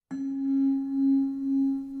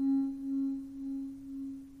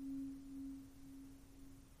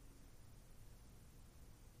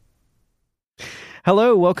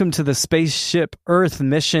Hello, welcome to the Spaceship Earth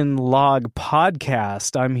Mission Log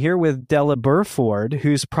podcast. I'm here with Della Burford,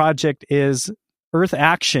 whose project is Earth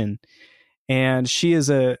Action, and she is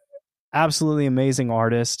a absolutely amazing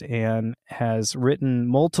artist and has written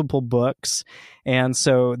multiple books. And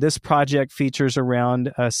so this project features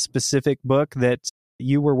around a specific book that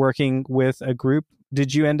you were working with a group.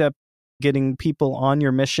 Did you end up getting people on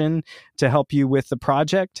your mission to help you with the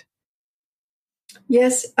project?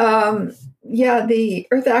 Yes. The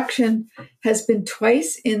Earth Action has been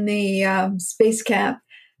twice in the space camp.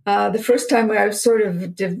 The first time where I was sort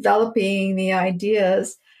of developing the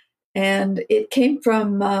ideas, and it came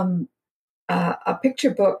from a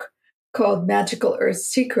picture book called Magical Earth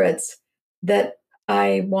Secrets that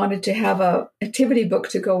I wanted to have a activity book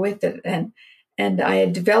to go with it. And I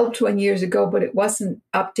had developed one years ago, but it wasn't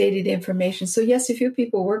updated information. So yes, a few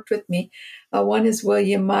people worked with me. One is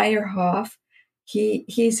William Meyerhoff.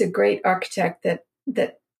 He's a great architect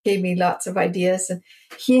that gave me lots of ideas, and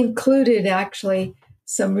he included actually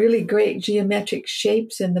some really great geometric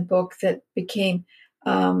shapes in the book that became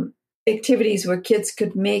activities where kids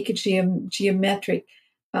could make geometric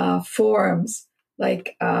forms,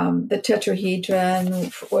 like the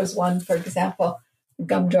tetrahedron was one, for example,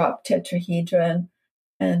 gumdrop tetrahedron,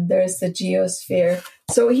 and there's the geosphere.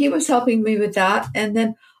 So he was helping me with that, and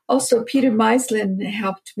then also Peter Meislin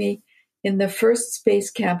helped me in the first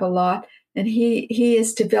space camp a lot, and he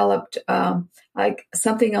has developed like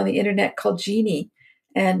something on the internet called Genie,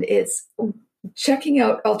 and it's checking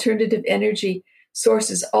out alternative energy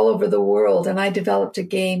sources all over the world. And I developed a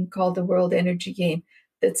game called the World Energy Game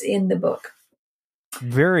that's in the book.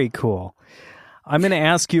 Very cool. I'm going to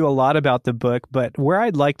ask you a lot about the book, but where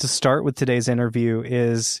I'd like to start with today's interview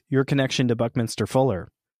is your connection to Buckminster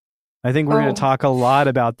Fuller. I think we're going to talk a lot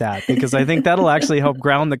about that because I think that'll actually help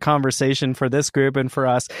ground the conversation for this group and for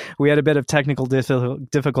us. We had a bit of technical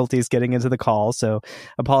difficulties getting into the call, so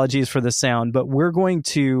apologies for the sound. But we're going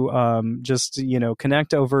to just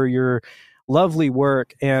connect over your lovely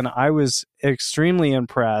work, and I was extremely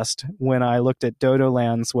impressed when I looked at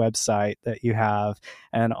Dodoland's website that you have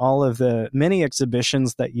and all of the many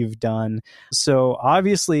exhibitions that you've done. So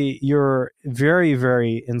obviously you're very,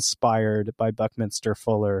 very inspired by Buckminster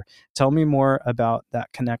Fuller. Tell me more about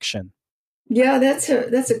that connection. Yeah, that's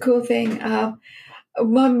a cool thing.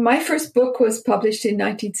 My first book was published in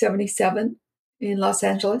 1977 in Los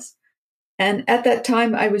Angeles. And at that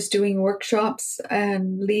time, I was doing workshops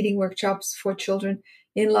and leading workshops for children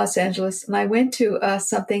in Los Angeles. And I went to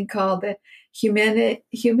something called the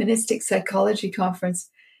Humanistic Psychology Conference.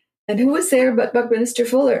 And who was there but Buckminster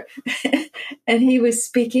Fuller? And he was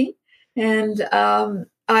speaking. And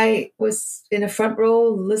I was in a front row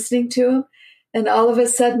listening to him. And all of a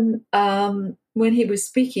sudden, when he was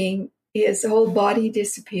speaking, his whole body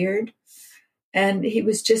disappeared. And he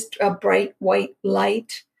was just a bright white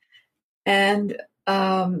light. And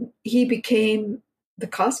he became the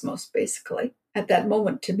cosmos, basically, at that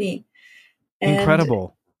moment to me. And,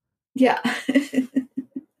 incredible. Yeah.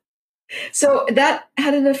 So that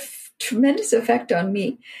had a tremendous effect on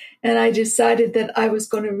me. And I decided that I was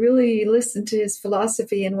going to really listen to his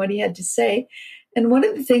philosophy and what he had to say. And one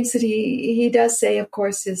of the things that he does say, of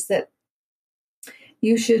course, is that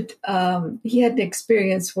you should, he had an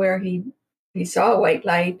experience where he saw a white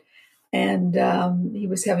light, and he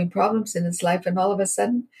was having problems in his life, and all of a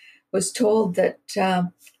sudden was told that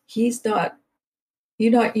you're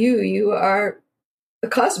not you. You are the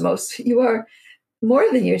cosmos. You are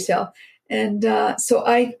more than yourself. And so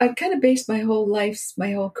I kind of based my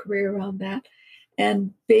whole career around that,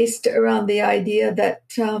 and based around the idea that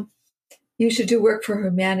you should do work for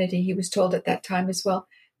humanity. He was told at that time as well,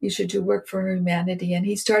 you should do work for humanity. And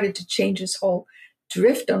he started to change his whole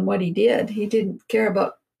drift on what he did. He didn't care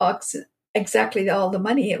about exactly all the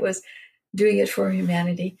money. It was doing it for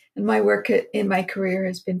humanity. And my work in my career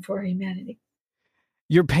has been for humanity.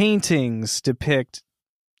 Your paintings depict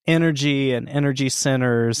energy and energy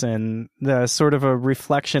centers and the sort of a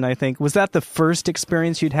reflection, I think. Was that the first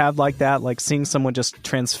experience you'd have like that, like seeing someone just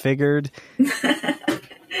transfigured?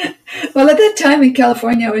 Well, at that time in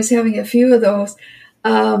California, I was having a few of those.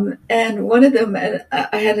 And one of them,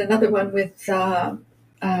 I had another one with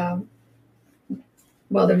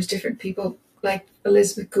there was different people, like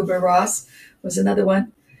Elizabeth Kubler-Ross was another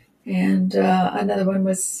one. And another one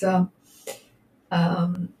was, there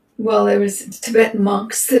was Tibetan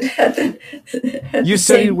monks that had You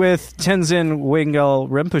studied with Tenzin Wangyal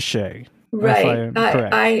Rinpoche.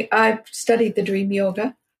 Right. I studied the dream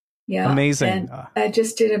yoga. Yeah. Amazing. And I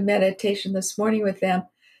just did a meditation this morning with them,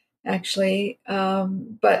 actually.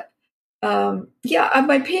 My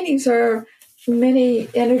paintings are many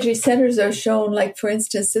energy centers are shown. Like, for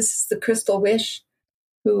instance, this is the Crystal Wish,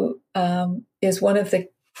 who is one of the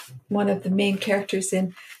main characters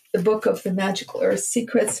in the book of the Magical Earth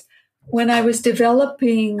Secrets. When I was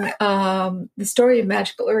developing the story of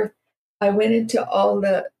Magical Earth, I went into all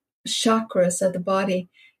the chakras of the body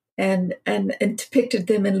and depicted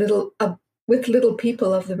them in with little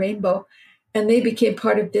people of the rainbow, and they became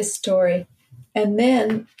part of this story. And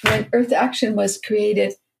then when Earth Action was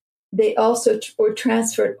created, they also were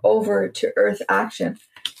transferred over to Earth Action.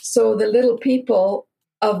 So the little people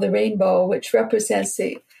of the rainbow, which represents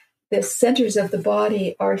the centers of the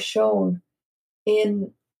body, are shown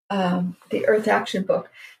in the Earth Action book.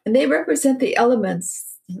 And they represent the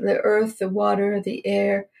elements: the earth, the water, the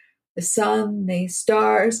air, the sun, the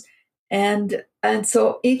stars. And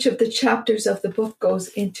so each of the chapters of the book goes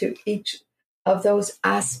into each of those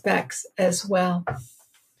aspects as well.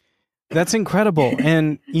 That's incredible.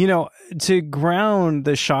 And, to ground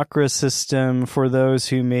the chakra system for those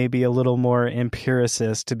who may be a little more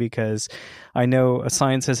empiricist, because I know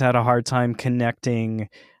science has had a hard time connecting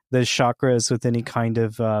the chakras with any kind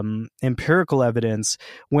of empirical evidence.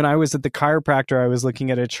 When I was at the chiropractor, I was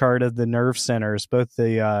looking at a chart of the nerve centers, both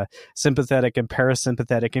the sympathetic and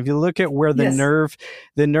parasympathetic. If you look at where the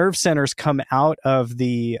nerve centers come out of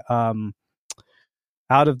the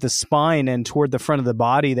spine and toward the front of the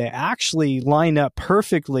body, they actually line up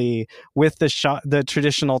perfectly with the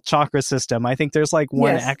traditional chakra system. I think there's like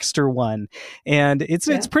one extra one, and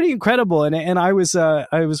it's pretty incredible. And I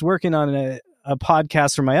was working on a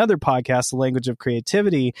podcast for my other podcast, The Language of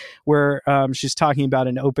Creativity, where she's talking about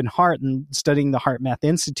an open heart and studying the Heart Math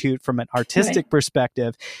Institute from an artistic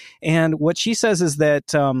perspective. And what she says is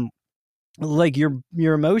that like your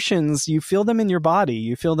emotions, you feel them in your body,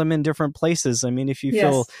 you feel them in different places. I mean, if you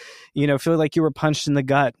feel like you were punched in the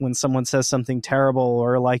gut when someone says something terrible,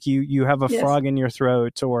 or like you have a frog in your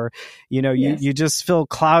throat, or you just feel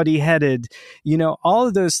cloudy headed, all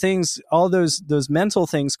of those things, all those mental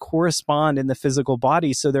things correspond in the physical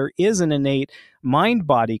body. So there is an innate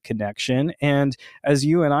mind-body connection. And as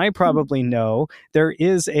you and I probably know, there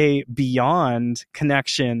is a beyond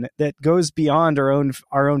connection that goes beyond our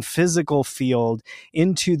own physical field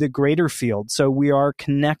into the greater field. So we are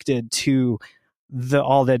connected to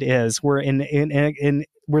all that is. We're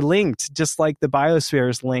we're linked, just like the biosphere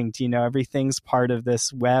is linked. Everything's part of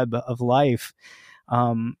this web of life.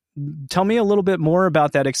 Tell me a little bit more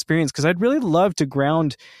about that experience, because I'd really love to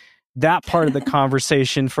ground that part of the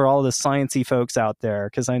conversation for all the sciencey folks out there,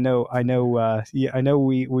 because I know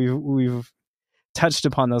we've touched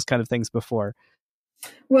upon those kind of things before.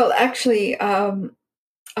 Well, actually, I've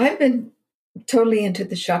been totally into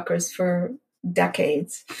the chakras for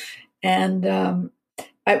decades, and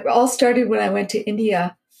it all started when I went to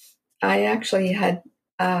India. I actually had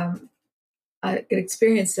an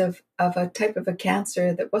experience of a type of a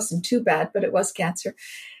cancer that wasn't too bad, but it was cancer.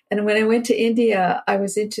 And when I went to India, I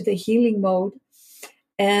was into the healing mode,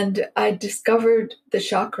 and I discovered the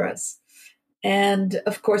chakras. And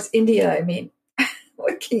of course, India, I mean,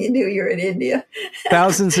 what can you do? You're in India.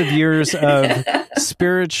 Thousands of years of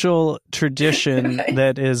spiritual tradition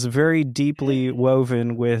that is very deeply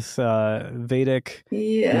woven with Vedic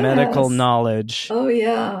medical knowledge. Oh,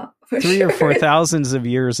 yeah. 3,000 or 4,000 of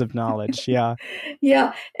years of knowledge. Yeah.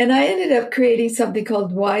 Yeah. And I ended up creating something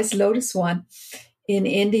called Wise Lotus One in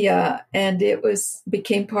India, and it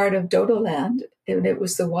became part of Dodoland. And it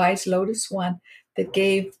was the Wise Lotus One that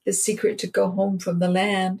gave the secret to go home from the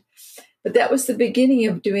land. But that was the beginning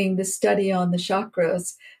of doing the study on the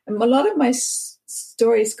chakras. And a lot of my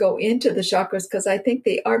stories go into the chakras because I think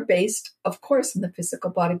they are based, of course, in the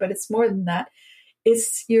physical body, but it's more than that.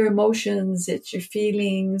 It's your emotions, it's your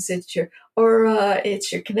feelings, it's your aura,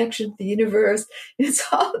 it's your connection to the universe. It's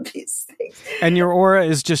all of these things. And your aura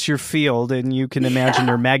is just your field, and you can imagine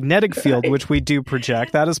your magnetic field, which we do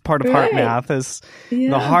project. That is part of heart math.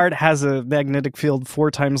 The heart has a magnetic field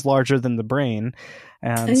 4 times larger than the brain.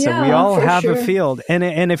 And so we all have a field.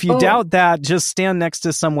 And if you doubt that, just stand next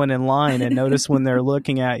to someone in line and notice when they're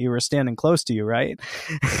looking at you or standing close to you, right?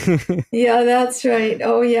 Yeah, that's right.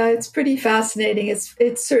 Oh, yeah, it's pretty fascinating.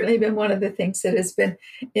 It's certainly been one of the things that has been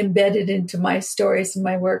embedded into my stories and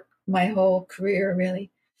my work, my whole career, really.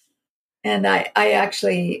 And I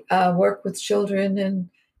actually work with children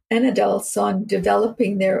and adults on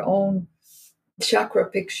developing their own chakra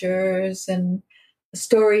pictures and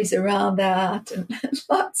stories around that, and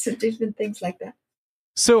lots of different things like that.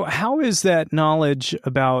 So how is that knowledge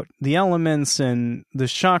about the elements and the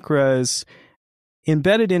chakras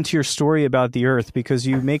embedded into your story about the earth? Because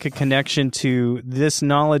you make a connection to this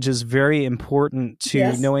knowledge is very important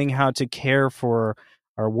to knowing how to care for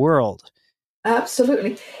our world.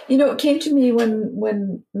 Absolutely. You know, it came to me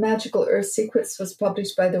when Magical Earth Secrets was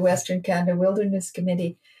published by the Western Canada Wilderness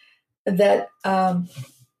Committee that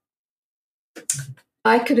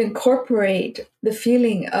I could incorporate the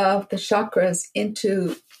feeling of the chakras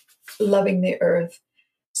into loving the earth.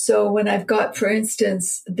 So when I've got, for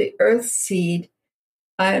instance, the earth seed,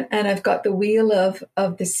 and I've got the wheel of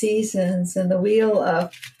the seasons and the wheel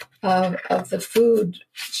of the food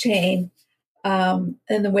chain, and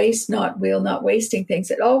the waste not wheel, not wasting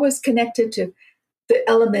things, it always connected to the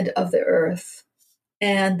element of the earth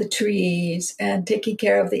and the trees and taking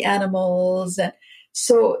care of the animals. And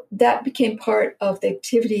so that became part of the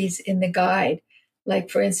activities in the guide.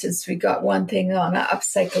 Like, for instance, we got one thing on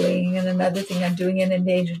upcycling and another thing on doing an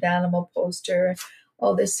endangered animal poster,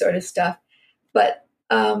 all this sort of stuff. But,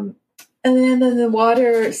 and then in the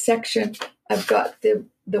water section, I've got the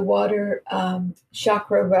water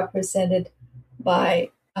chakra represented by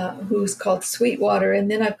who's called Sweetwater. And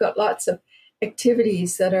then I've got lots of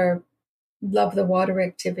activities that are love the water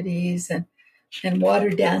activities and water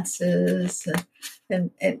dances and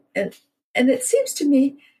it seems to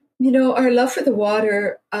me, you know, our love for the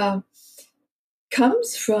water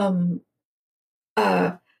comes from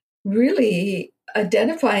really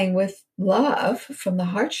identifying with love from the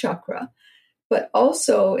heart chakra, but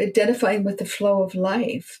also identifying with the flow of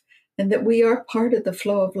life and that we are part of the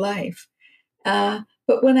flow of life.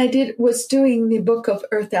 But when I was doing the book of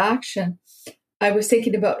Earth Action, I was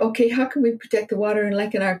thinking about, okay, how can we protect the water? And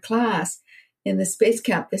like in our class in the space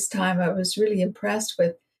camp this time, I was really impressed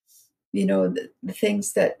with, you know, the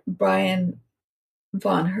things that Brian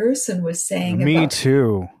von Hersen was saying. Me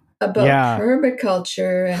too. About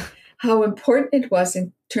permaculture and how important it was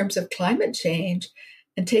in terms of climate change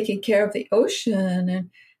and taking care of the ocean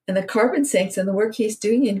and the carbon sinks and the work he's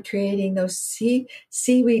doing in creating those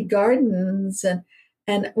seaweed gardens.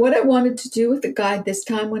 And what I wanted to do with the guide this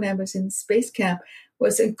time when I was in space camp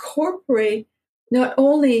was incorporate not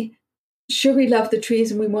only should we love the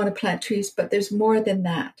trees and we want to plant trees, but there's more than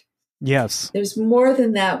that. Yes. There's more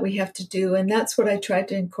than that we have to do. And that's what I tried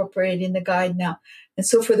to incorporate in the guide now. And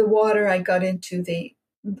so for the water, I got into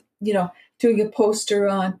doing a poster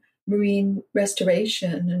on marine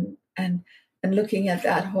restoration and looking at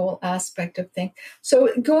that whole aspect of things. So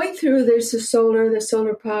going through, there's the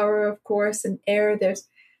solar power, of course, and air. There's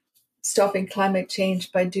stopping climate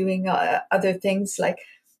change by doing other things like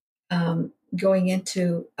going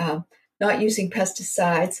into not using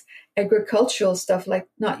pesticides, agricultural stuff like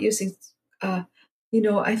not using, I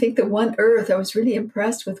think the One Earth, I was really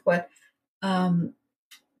impressed with what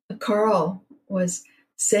Carl was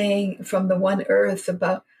saying from the One Earth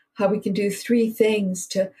about how we can do three things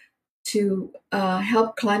to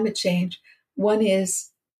help climate change. One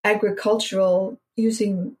is agricultural,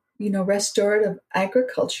 using restorative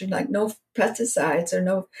agriculture, like no pesticides or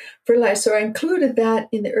no fertilizer. So I included that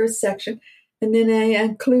in the Earth section, and then I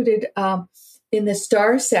included in the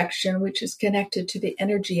Star section, which is connected to the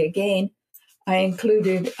energy again. I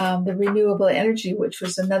included the renewable energy, which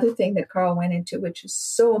was another thing that Carl went into, which is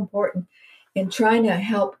so important in trying to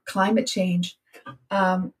help climate change,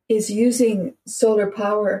 is using solar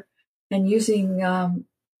power and using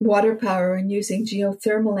water power and using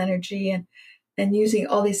geothermal energy and using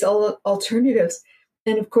all these alternatives.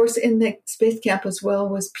 And of course, in the space camp as well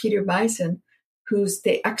was Peter Bison, who's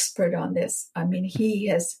the expert on this. I mean, he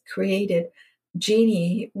has created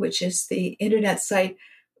Genie, which is the internet site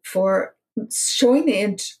for showing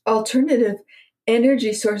the alternative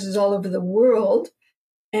energy sources all over the world.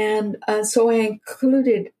 And so I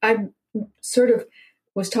sort of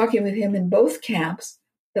was talking with him in both camps,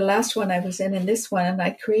 the last one I was in and this one, and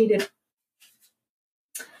I created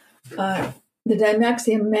the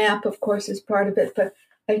Dymaxion map, of course, is part of it, but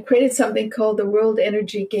I created something called the World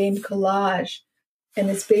Energy Game Collage, and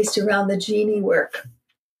it's based around the Genie work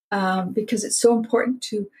because it's so important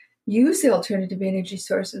to use the alternative energy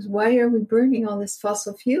sources. Why are we burning all this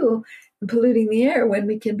fossil fuel and polluting the air when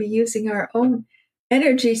we can be using our own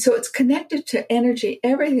energy? So it's connected to energy.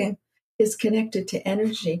 Everything is connected to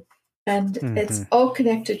energy, and it's all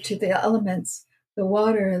connected to the elements, the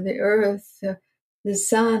water, the earth, the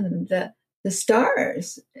sun, the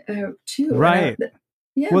stars, too. Right.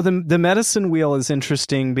 Well, the medicine wheel is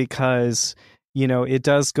interesting because, it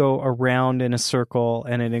does go around in a circle,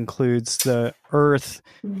 and it includes the earth,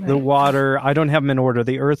 the water. I don't have them in order.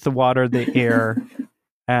 The earth, the water, the air,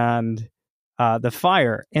 and the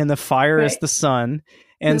fire. And the fire is the sun.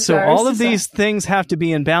 And The so all of viruses these things have to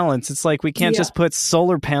be in balance. It's like we can't just put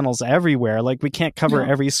solar panels everywhere. Like we can't cover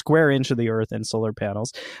every square inch of the earth in solar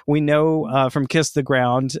panels. We know from Kiss the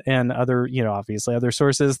Ground and other, obviously other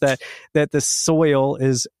sources that the soil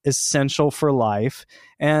is essential for life.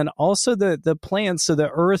 And also the plants. So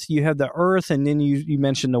the earth, you have the earth, and then you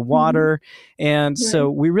mentioned the water. And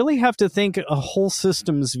so we really have to think a whole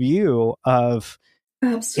systems view of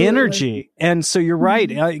energy. And so you're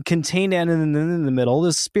right, contained and in the middle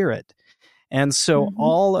is spirit. And so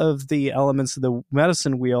all of the elements of the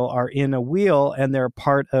medicine wheel are in a wheel, and they're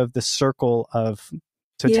part of the circle of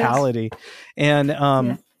totality. And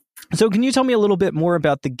so can you tell me a little bit more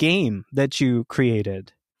about the game that you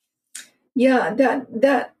created? Yeah,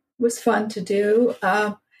 that was fun to do.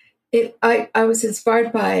 I was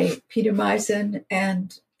inspired by Peter Meisen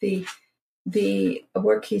and the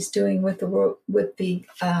work he's doing with the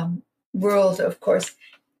world, of course,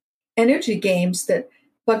 energy games that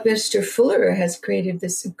Buckminster Fuller has created.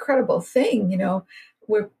 This incredible thing,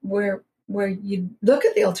 where you look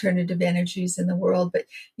at the alternative energies in the world, but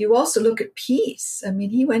you also look at peace. I mean,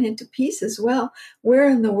 he went into peace as well. Where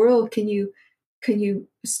in the world can you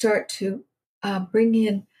start to bring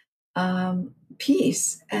in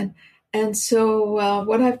peace? And so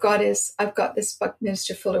what I've got this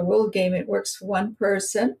Buckminster Fuller world game. It works for one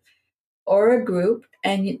person or a group,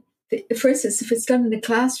 and for instance, if it's done in a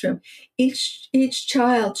classroom, each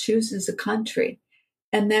child chooses a country,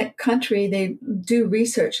 and that country, they do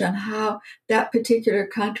research on how that particular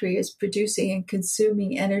country is producing and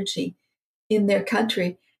consuming energy in their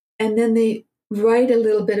country, and then they write a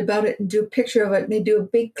little bit about it and do a picture of it, and they do a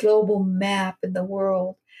big global map in the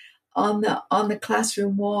world on the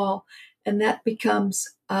classroom wall, and that becomes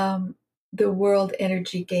the world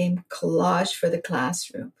energy game collage for the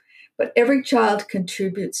classroom. But every child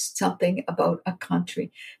contributes something about a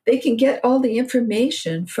country. They can get all the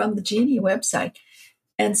information from the Genie website.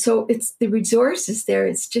 And so it's the resources there.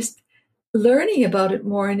 It's just learning about it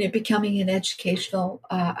more and it becoming an educational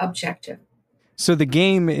objective. So the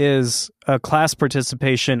game is a class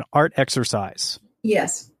participation art exercise.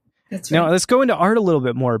 Yes. That's right. Now, let's go into art a little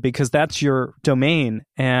bit more, because that's your domain,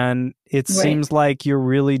 and it seems like you're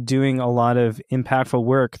really doing a lot of impactful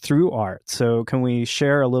work through art. So can we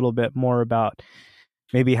share a little bit more about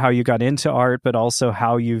maybe how you got into art, but also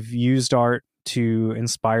how you've used art to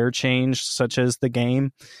inspire change, such as the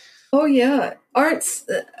game? Oh, yeah. Arts,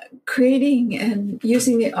 creating and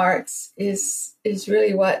using the arts is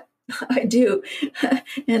really what I do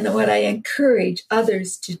and what I encourage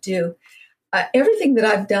others to do. Everything that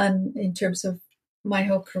I've done in terms of my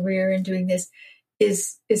whole career in doing this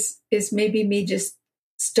is maybe me just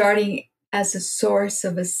starting as a source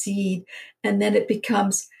of a seed, and then it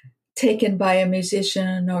becomes taken by a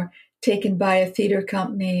musician or taken by a theater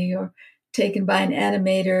company or taken by an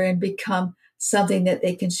animator and become something that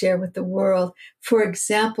they can share with the world. For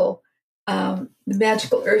example, The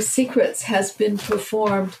Magical Earth Secrets has been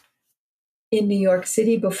performed in New York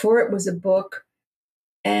City before it was a book.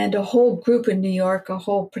 And a whole group in New York, a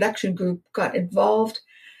whole production group got involved.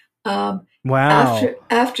 Wow.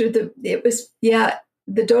 After the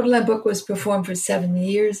Della book was performed for 7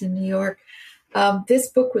 years in New York. This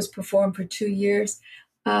book was performed for 2 years.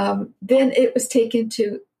 Then it was taken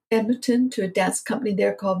to Edmonton to a dance company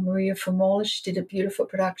there called Maria Formola. She did a beautiful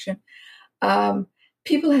production.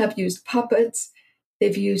 People have used puppets.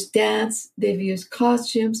 They've used dance. They've used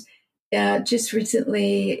costumes. Just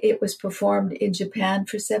recently, it was performed in Japan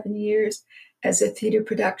for 7 years as a theater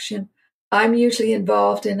production. I'm usually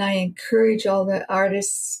involved, and I encourage all the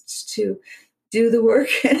artists to do the work.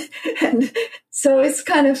 And so it's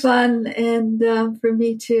kind of fun, and for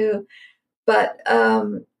me too. But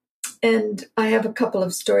and I have a couple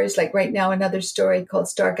of stories, like right now, another story called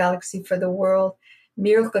Star Galaxy for the World.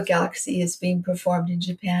 Miracle Galaxy is being performed in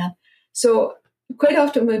Japan. So quite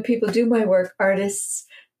often when people do my work, artists,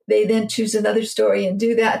 they then choose another story and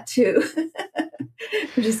do that too,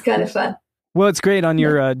 which is kind of fun. Well, it's great on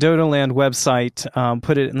your Dodoland website.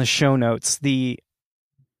 Put it in the show notes. The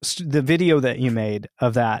video that you made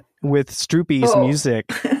of that with Stroopy's music.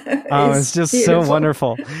 It's just beautiful. So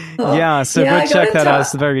wonderful. So go check that out.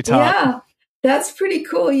 It's the very top. Yeah, that's pretty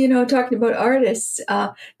cool. Talking about artists.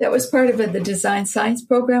 That was part of the Design Science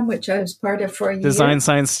program, which I was part of for a year. Design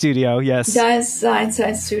Science Studio, yes. Design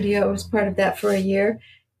Science Studio was part of that for a year.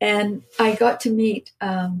 And I got to meet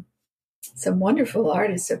some wonderful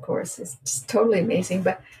artists, of course. It's just totally amazing.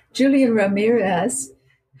 But Julian Ramirez,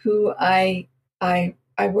 who I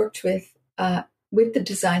worked with the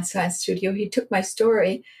Design Science Studio, he took my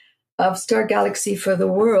story of Star Galaxy for the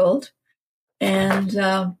World and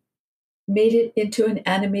made it into an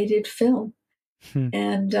animated film.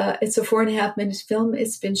 And it's a 4.5-minute film.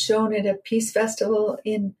 It's been shown at a peace festival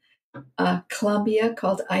in Colombia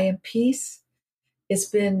called I Am Peace. It's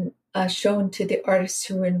been shown to the artists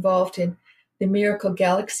who were involved in the Miracle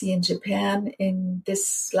Galaxy in Japan in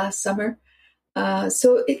this last summer.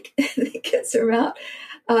 So it gets around.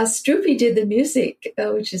 Stroopy did the music,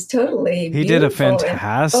 which is totally beautiful. He did a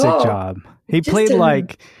fantastic job. He played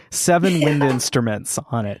like 7 wind instruments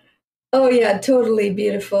on it. Oh, yeah, totally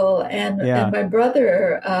beautiful. And my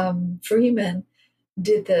brother, Freeman,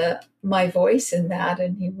 did my voice in that,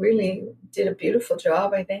 and he really did a beautiful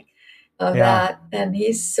job, I think, of that. And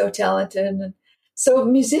he's so talented. And so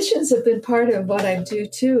musicians have been part of what I do,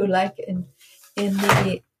 too. Like in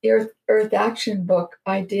the Earth Action book,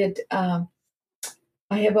 I did...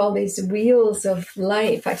 I have all these wheels of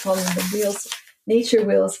life. I call them the wheels, nature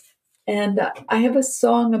wheels. And I have a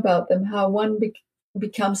song about them, how one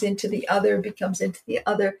becomes into the other.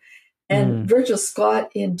 And Virgil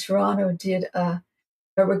Scott in Toronto did a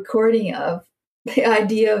recording of the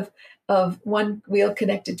idea of one wheel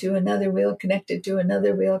connected to another wheel, connected to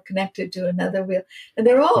another wheel, connected to another wheel. And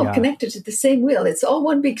they're all connected to the same wheel. It's all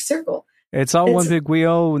one big circle. It's all one big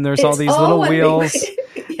wheel, and there's all these little wheels.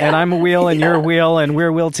 And I'm a wheel, and you're a wheel, and we're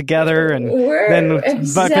a wheel together. And then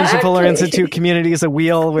Buckminster Fuller Institute community is a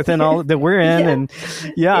wheel within all that we're in. And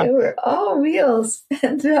we're all wheels.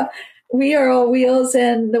 And we are all wheels,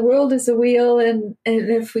 and the world is a wheel. And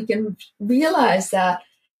if we can realize that,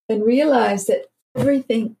 and realize that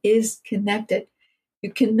everything is connected,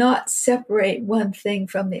 you cannot separate one thing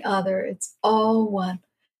from the other. It's all one.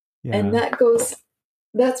 Yeah. And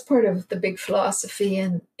that's part of the big philosophy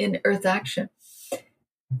in Earth Action.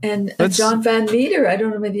 And John Van Meter, I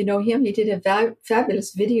don't know whether you know him, he did a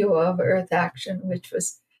fabulous video of Earth Action, which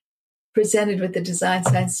was presented with the Design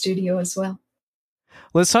Science Studio as well.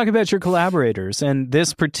 Let's talk about your collaborators and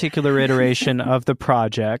this particular iteration of the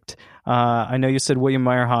project. I know you said William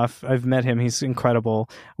Meyerhoff. I've met him. He's incredible.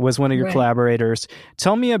 Was one of your collaborators.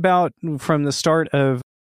 Tell me about, from the start of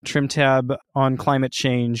Trim Tab on climate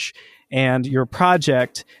change and your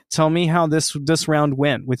project, tell me how this round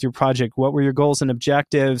went with your project. What were your goals and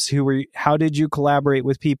objectives? How did you collaborate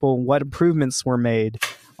with people? What improvements were made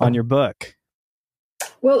on your book?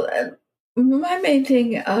 Well, my main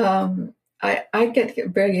thing, I get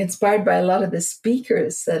very inspired by a lot of the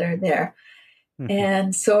speakers that are there. Mm-hmm.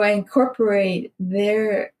 And so I incorporate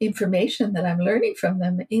their information that I'm learning from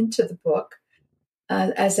them into the book.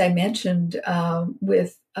 As I mentioned,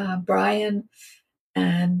 with Brian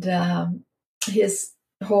and his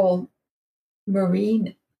whole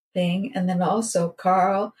marine thing, and then also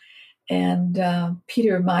Carl and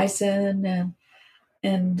Peter Meisen,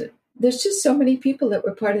 and there's just so many people that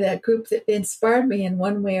were part of that group that inspired me in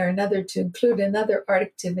one way or another to include another art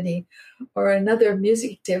activity or another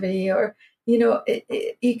music activity, or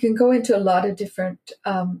you can go into a lot of different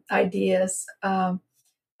ideas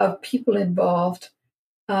of people involved.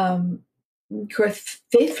 Of course,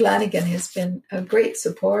 Faith Flanagan has been a great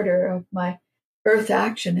supporter of my Earth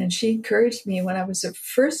Action, and she encouraged me when I was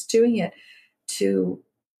first doing it to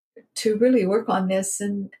really work on this,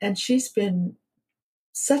 and she's been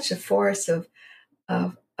such a force of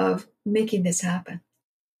making this happen.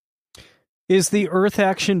 Is the Earth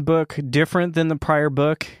Action book different than the prior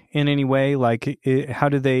book in any way? Like, how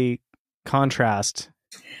do they contrast?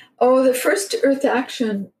 Oh, the first Earth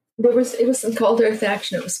Action, it wasn't called Earth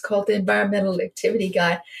Action. It was called the Environmental Activity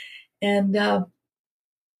Guide. And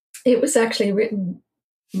it was actually written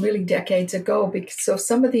really decades ago, so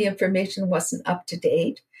some of the information wasn't up to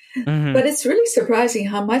date. Mm-hmm. But it's really surprising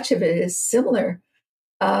how much of it is similar.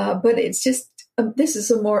 But it's just, this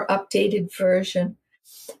is a more updated version.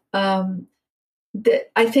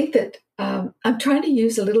 I think that I'm trying to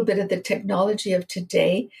use a little bit of the technology of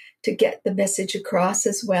today to get the message across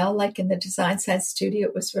as well. Like in the Design Science Studio,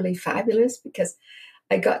 it was really fabulous because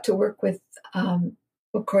I got to work with,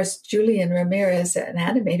 of course, Julian Ramirez, an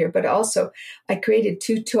animator, but also I created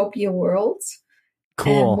 2 Topia worlds.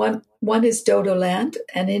 Cool. And one is Dodo Land,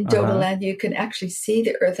 and in Dodo Land you can actually see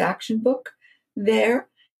the Earth Action book there.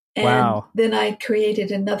 And then I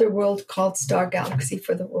created another world called Star Galaxy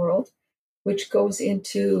for the World, which goes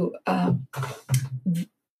into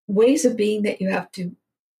ways of being that you have to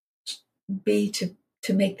be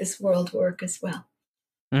to make this world work as well.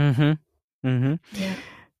 Mm-hmm. Mm-hmm. Yeah.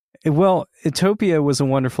 Well, Utopia was a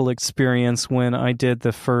wonderful experience when I did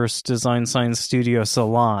the first Design Science Studio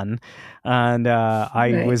Salon. And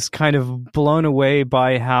I Right. was kind of blown away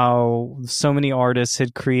by how so many artists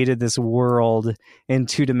had created this world in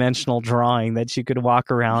two-dimensional drawing that you could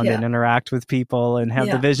walk around and Yeah. interact with people and have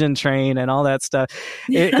the Yeah. vision train and all that stuff.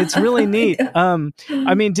 It's really Yeah. neat. Yeah.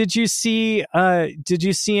 I mean, did you see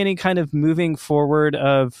any kind of moving forward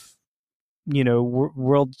of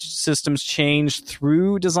world systems change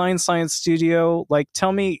through Design Science Studio? Like,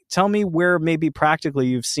 tell me where maybe practically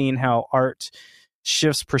you've seen how art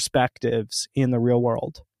shifts perspectives in the real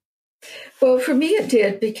world. Well, for me, it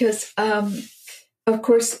did because, of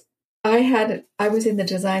course, I was in the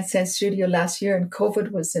Design Science Studio last year, and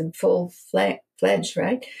COVID was in full fledged,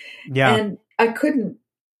 right? Yeah. And I couldn't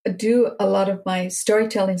do a lot of my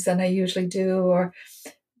storytellings that I usually do, or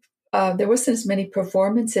there wasn't as many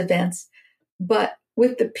performance events. But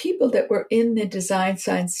with the people that were in the Design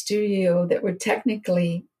Science Studio that were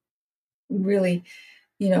technically really,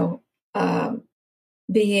 you know, um,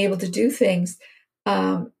 being able to do things,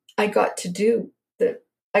 I got to do the.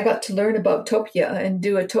 I got to learn about Topia and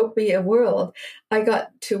do a Topia world. I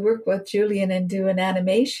got to work with Julian and do an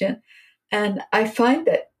animation, and I find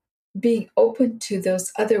that being open to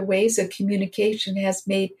those other ways of communication has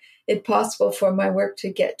made it possible for my work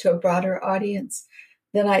to get to a broader audience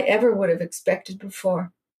than I ever would have expected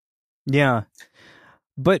before. Yeah.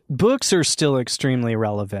 But books are still extremely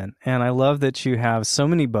relevant. And I love that you have so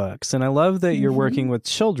many books. And I love that you're working with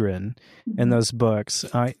children in Mm-hmm. those books.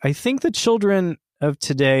 I think the children of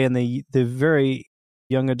today and the very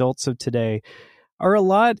young adults of today are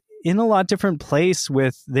in a lot different place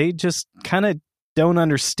with, they just kind of don't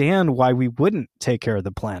understand why we wouldn't take care of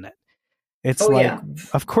the planet. It's Oh like, yeah.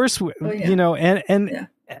 of course, Oh yeah. Yeah.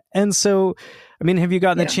 and so, I mean, have you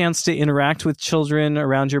gotten a Yeah. chance to interact with children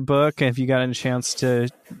around your book? Have you gotten a chance to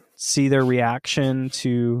see their reaction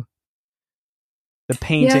to the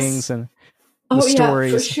paintings Yes. and the Oh yeah, for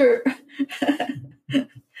stories? sure.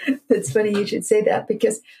 It's funny you should say that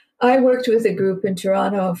because I worked with a group in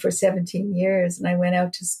Toronto for 17 years and I went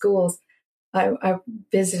out to schools. I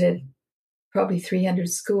visited probably 300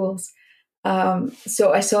 schools.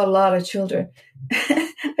 So I saw a lot of children.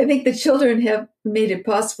 I think the children have made it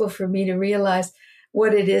possible for me to realize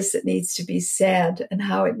what it is that needs to be said and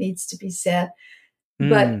how it needs to be said.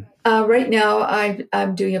 But Mm. right now,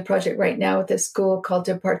 I'm doing a project right now with a school called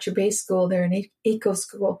Departure Based School. They're an eco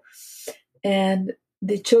school. And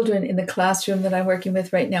the children in the classroom that I'm working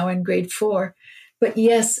with right now are in grade 4. But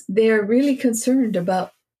yes, they're really concerned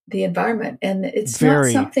about the environment. And it's not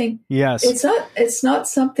something, Yes. it's not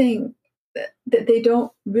something that they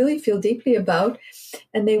don't really feel deeply about.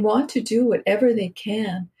 And they want to do whatever they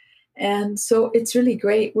can. And so it's really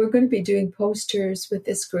great. We're going to be doing posters with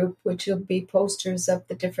this group, which will be posters of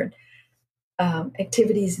the different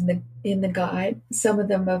activities in the guide. Some of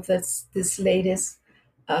them of this latest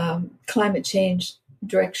climate change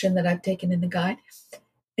direction that I've taken in the guide,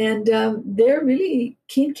 and they're really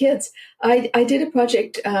keen kids. I did a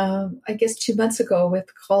project, I guess 2 months ago with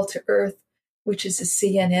Call to Earth, which is a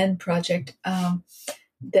CNN project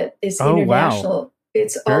that is Oh, wow. international.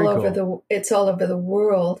 It's Very all over cool. it's all over the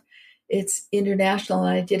world. It's international,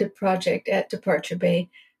 and I did a project at Departure Bay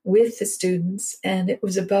with the students, and it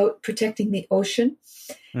was about protecting the ocean.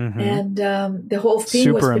 Mm-hmm. And the whole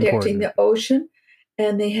theme was Super protecting important. the ocean.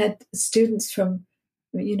 And they had students from,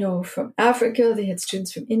 from Africa. They had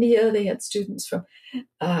students from India. They had students from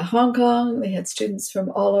Hong Kong. They had students from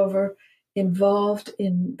all over involved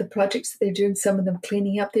in the projects that they're doing. Some of them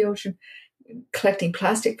cleaning up the ocean, collecting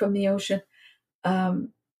plastic from the ocean. The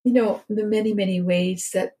many, many ways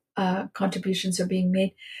that contributions are being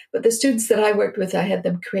made. But the students that I worked with, I had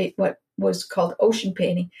them create what was called ocean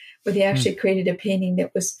painting, where they actually created a painting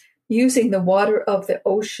that was using the water of the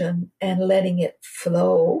ocean and letting it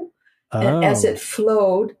flow. And as it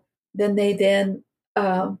flowed, then they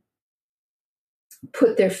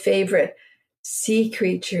put their favorite sea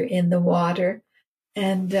creature in the water.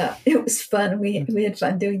 And it was fun. We had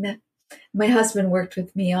fun doing that. My husband worked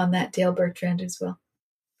with me on that, Dale Bertrand, as well.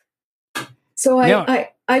 So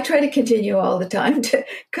I try to continue all the time to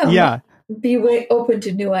come up, be way open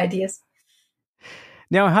to new ideas.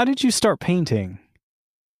 Now, how did you start painting?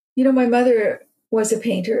 My mother was a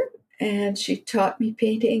painter, and she taught me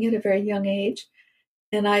painting at a very young age.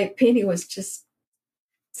 And painting was just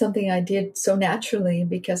something I did so naturally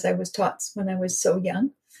because I was taught when I was so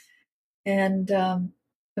young. And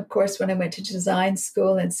of course, when I went to design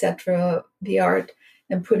school, etc., the art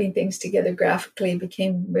and putting things together graphically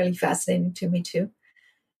became really fascinating to me too.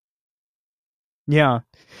 Yeah.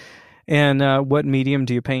 And what medium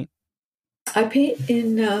do you paint? I paint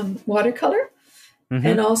in watercolor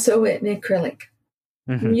and also in acrylic,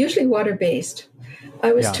 usually water-based.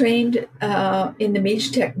 I was trained in the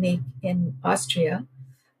Misch technique in Austria,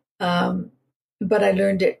 but I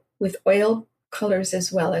learned it with oil colors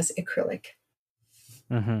as well as acrylic.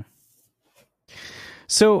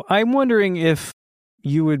 So I'm wondering if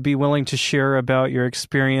you would be willing to share about your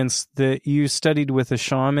experience that you studied with a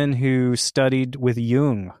shaman who studied with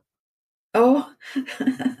Jung. Oh,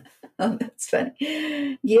 oh, that's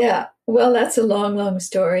funny. Yeah. Well, that's a long, long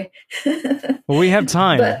story. Well, we have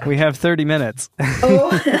time. We have 30 minutes.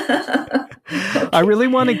 Okay. I really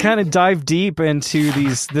want to kind of dive deep into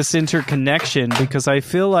this interconnection, because I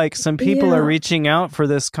feel like some people are reaching out for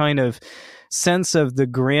this kind of sense of the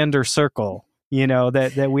grander circle,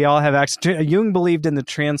 that we all have access to. Jung believed in the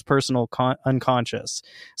transpersonal unconscious.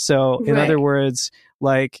 So in other words,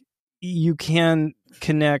 like, you can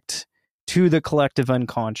connect to the collective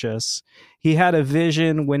unconscious. He had a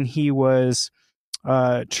vision when he was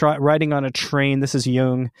riding on a train. This is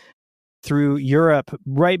Jung, through Europe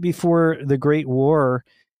right before the Great War,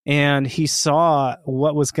 and he saw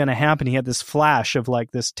what was going to happen. He had this flash of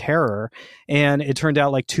like this terror, and it turned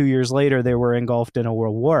out like 2 years later they were engulfed in a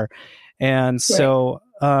world war. And so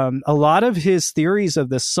a lot of his theories of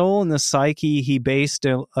the soul and the psyche he based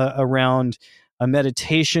around a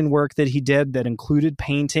meditation work that he did that included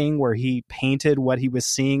painting, where he painted what he was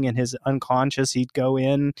seeing in his unconscious. He'd go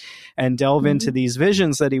in and delve into these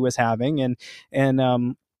visions that he was having,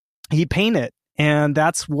 and he painted. And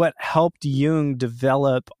that's what helped Jung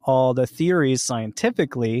develop all the theories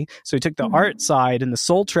scientifically. So he took the art side and the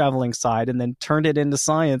soul traveling side and then turned it into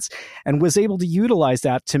science, and was able to utilize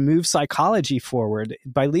that to move psychology forward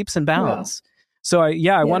by leaps and bounds. Wow. So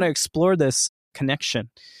I want to explore this connection.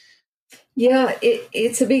 Yeah,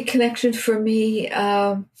 it's a big connection for me.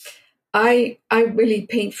 I really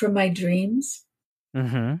paint from my dreams.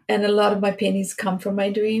 And a lot of my paintings come from my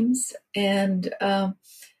dreams. And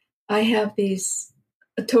I have these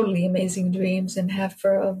totally amazing dreams, and have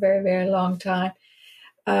for a very, very long time.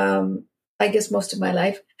 I guess most of my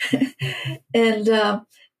life. And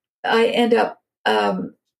I end up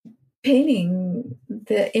painting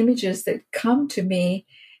the images that come to me.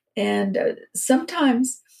 And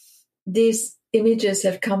sometimes these images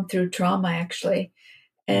have come through trauma, actually.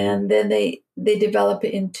 And then they develop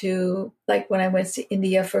into, like when I went to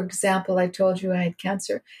India, for example, I told you I had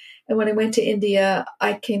cancer. And when I went to India,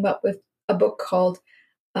 I came up with a book called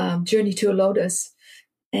Journey to a Lotus.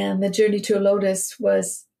 And the Journey to a Lotus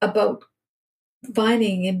was about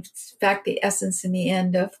finding, in fact, the essence in the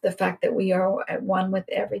end of the fact that we are at one with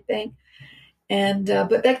everything. And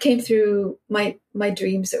but that came through my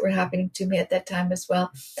dreams that were happening to me at that time as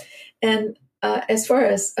well. And as far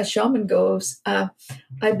as a shaman goes,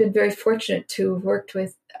 I've been very fortunate to have worked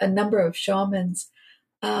with a number of shamans.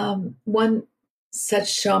 One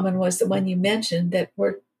such shaman was the one you mentioned that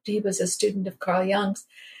worked. He was a student of Carl Jung's.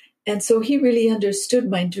 And so he really understood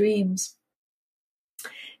my dreams.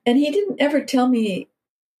 And he didn't ever tell me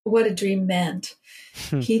what a dream meant.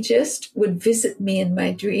 He just would visit me in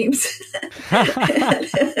my dreams.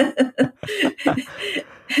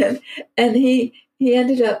 and he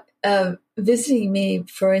ended up visiting me,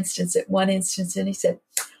 for instance, at one instance, and he said,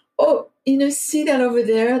 "Oh, see that over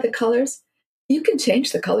there, the colors? You can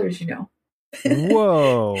change the colors,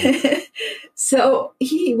 Whoa. So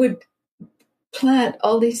he would plant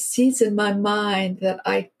all these seeds in my mind that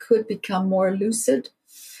I could become more lucid.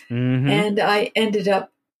 And I ended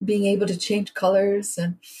up being able to change colors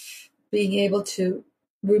and being able to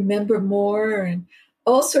remember more and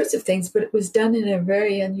all sorts of things, but it was done in a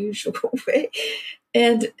very unusual way.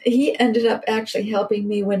 And he ended up actually helping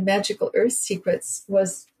me when Magical Earth Secrets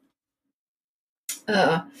was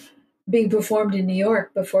being performed in New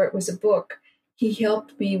York before it was a book. He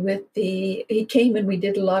helped me with he came and we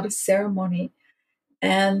did a lot of ceremony,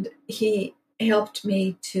 and he helped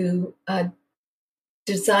me to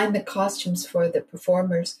design the costumes for the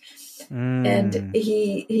performers. And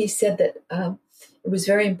he said that it was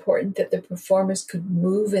very important that the performers could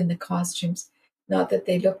move in the costumes, not that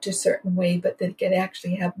they looked a certain way, but that they could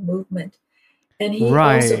actually have movement. And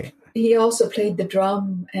he also played the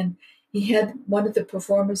drum, and he had one of the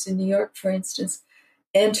performers in New York, for instance,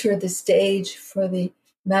 enter the stage for the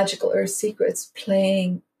Magical Earth Secrets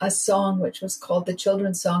playing a song which was called the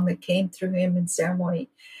Children's Song that came through him in ceremony.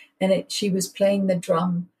 And she was playing the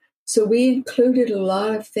drum. So we included a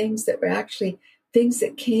lot of things that were actually things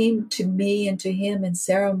that came to me and to him in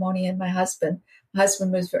ceremony. And my husband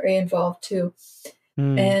was very involved too.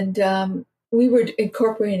 And we were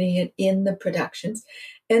incorporating it in the productions.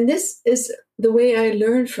 And this is the way I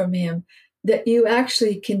learned from him. that you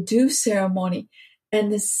actually can do ceremony,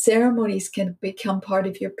 and the ceremonies can become part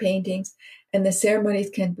of your paintings, and the ceremonies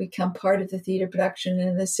can become part of the theater production,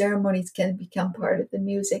 and the ceremonies can become part of the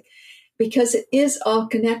music, because it is all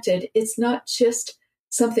connected. It's not just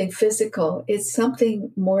something physical. It's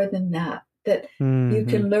something more than that you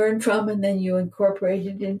can learn from, and then you incorporate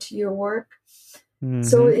it into your work.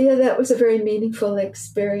 So yeah, that was a very meaningful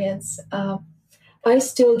experience. I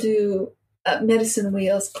still do medicine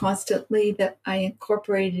wheels constantly that I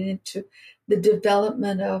incorporated into the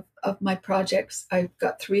development of my projects. I've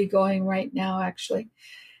got 3 going right now, actually.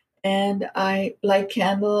 And I light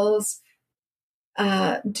candles,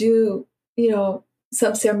 do,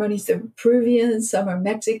 some ceremonies are Peruvian, some are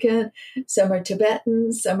Mexican, some are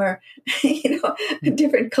Tibetan, some are,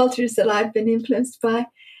 different cultures that I've been influenced by.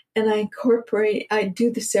 And I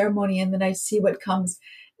do the ceremony, and then I see what comes,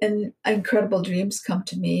 and incredible dreams come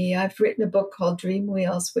to me. I've written a book called Dream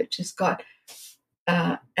Wheels, which has got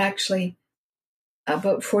actually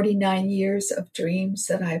about 49 years of dreams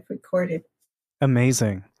that I've recorded.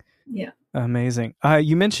 Amazing. Yeah. Amazing.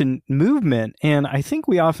 You mentioned movement, and I think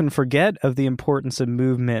we often forget of the importance of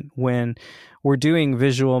movement when we're doing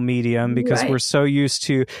visual medium, because we're so used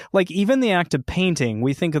to, like, even the act of painting.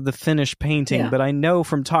 We think of the finished painting, but I know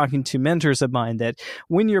from talking to mentors of mine that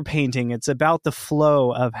when you're painting, it's about the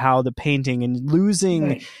flow of how the painting, and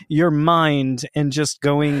losing your mind and just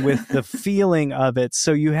going with the feeling of it,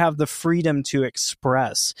 so you have the freedom to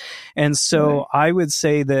express. And so I would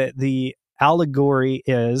say that the allegory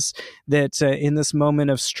is that in this moment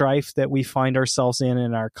of strife that we find ourselves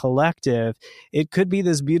in our collective, it could be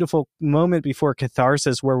this beautiful moment before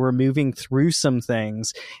catharsis where we're moving through some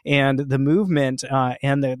things, and the movement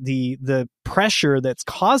and the pressure that's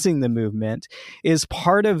causing the movement is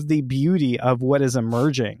part of the beauty of what is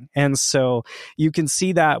emerging. And so you can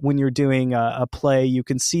see that when you're doing a play, you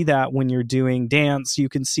can see that when you're doing dance, you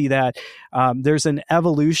can see that there's an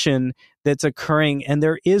evolution that's occurring, and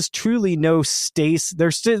there is truly no stasis.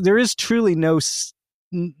 There is truly no.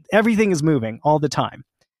 Everything is moving all the time,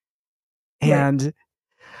 and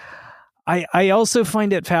I also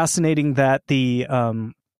find it fascinating that the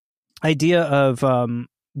idea of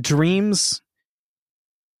dreams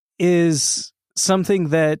is something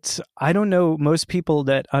that I don't know most people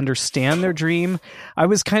that understand their dream. I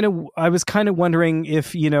was kind of wondering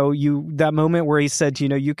if that moment where he said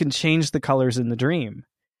you can change the colors in the dream.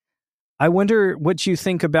 I wonder what you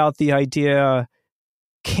think about the idea.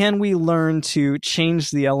 Can we learn to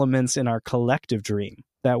change the elements in our collective dream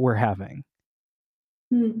that we're having?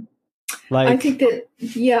 I think that,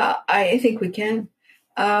 I think we can.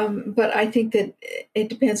 But I think that it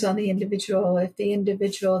depends on the individual. If the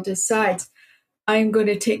individual decides, I'm going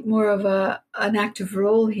to take more of an active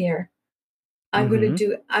role here, I'm going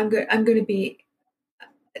to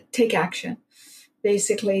take action,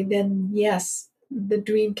 basically, then yes, the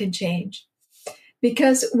dream can change.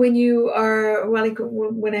 Because when you are,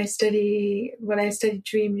 when I study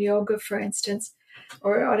dream yoga, for instance,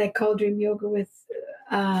 or what I call dream yoga with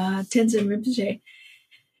Tenzin Rinpoche,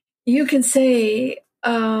 you can say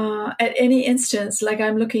at any instance, like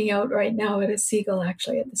I'm looking out right now at a seagull,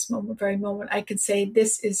 actually at this very moment, I can say,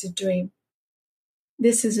 this is a dream.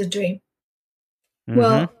 This is a dream.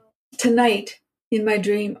 Well, tonight in my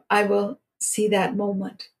dream, I will see that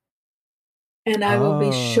moment, and I will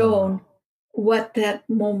be shown what that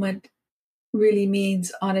moment really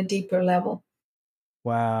means on a deeper level.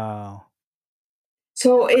 Wow.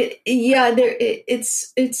 So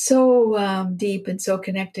it's so deep and so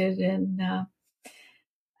connected, and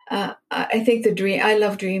I think I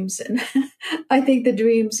love dreams, and I think the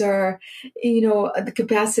dreams are, the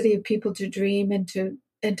capacity of people to dream and to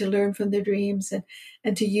learn from their dreams,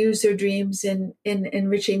 and to use their dreams in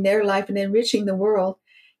enriching their life and enriching the world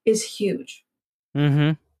is huge.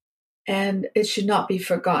 And it should not be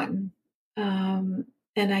forgotten. And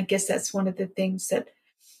I guess that's one of the things that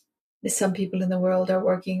some people in the world are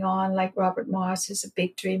working on, like Robert Moss is a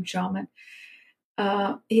big dream shaman.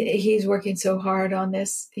 He's working so hard on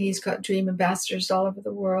this. He's got dream ambassadors all over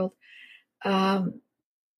the world.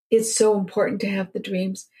 It's so important to have the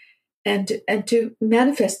dreams and to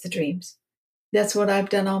manifest the dreams. That's what I've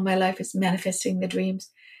done all my life, is manifesting the dreams.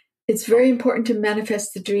 It's very important to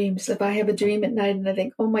manifest the dreams. If I have a dream at night and I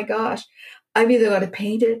think, oh my gosh, I've either got to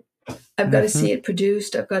paint it, I've got to see it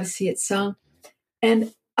produced, I've got to see it sung.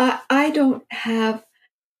 And I don't have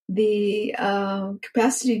the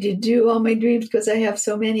capacity to do all my dreams because I have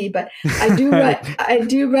so many, but I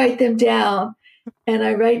do write them down, and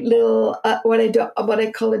I write little what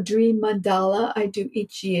I call a dream mandala. I do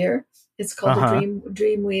each year. It's called a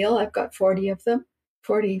dream wheel. I've got 40 of them,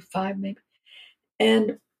 45 maybe,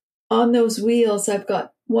 and on those wheels, I've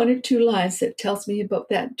got 1 or 2 lines that tells me about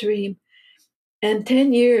that dream. And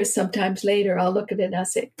 10 years sometimes later, I'll look at it and I'll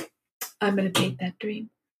say, I'm going to paint that dream.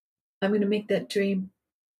 I'm going to make that dream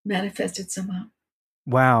manifested somehow.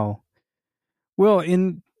 Wow. Well,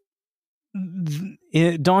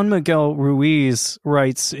 Don Miguel Ruiz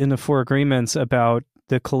writes in the Four Agreements about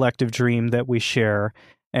the collective dream that we share.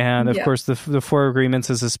 And of course, the Four Agreements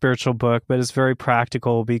is a spiritual book, but it's very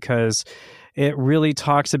practical because it really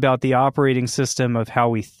talks about the operating system of how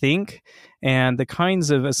we think and the kinds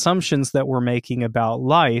of assumptions that we're making about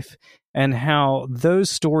life, and how those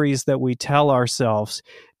stories that we tell ourselves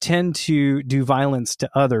tend to do violence to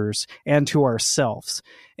others and to ourselves.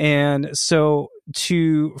 And so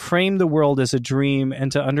to frame the world as a dream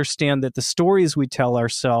and to understand that the stories we tell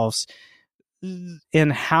ourselves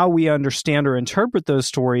and how we understand or interpret those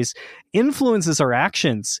stories influences our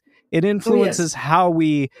actions. It influences how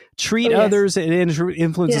we treat others. It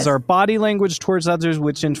influences our body language towards others,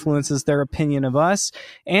 which influences their opinion of us.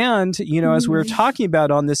 And, as we were talking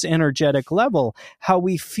about on this energetic level, how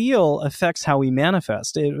we feel affects how we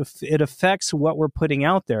manifest. It affects what we're putting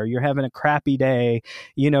out there. You're having a crappy day,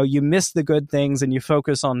 you miss the good things and you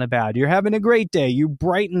focus on the bad. You're having a great day. You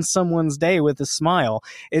brighten someone's day with a smile.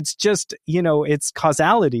 It's just, it's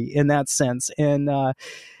causality in that sense. And,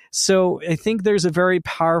 so I think there's a very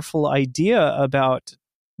powerful idea about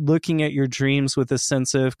looking at your dreams with a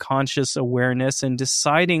sense of conscious awareness and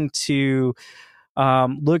deciding to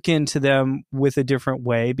look into them with a different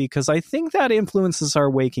way, because I think that influences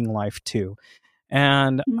our waking life too.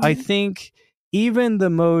 And I think even the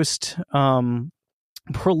most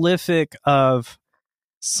prolific of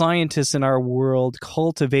scientists in our world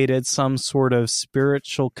cultivated some sort of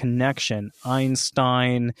spiritual connection.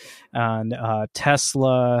 Einstein and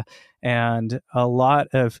Tesla and a lot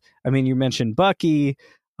of, you mentioned Bucky.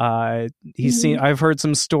 I've heard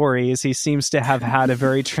some stories. He seems to have had a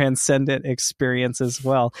very transcendent experience as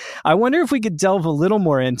well. I wonder if we could delve a little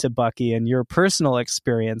more into Bucky and your personal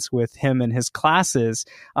experience with him and his classes,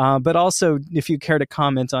 but also if you care to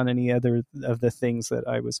comment on any other of the things that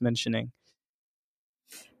I was mentioning.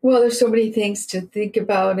 Well, there's so many things to think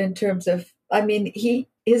about in terms of,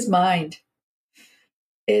 his mind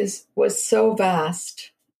was so vast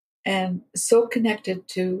and so connected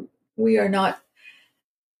to, we are not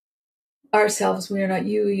ourselves, we are not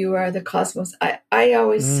you, you are the cosmos. I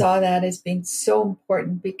always saw that as being so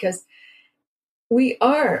important, because we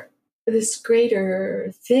are this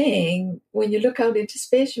greater thing. When you look out into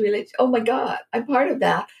space, you realize, oh my God, I'm part of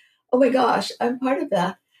that. Oh my gosh, I'm part of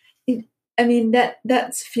that.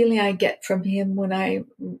 That's the feeling I get from him when I'm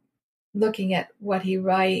looking at what he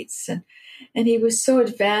writes. And he was so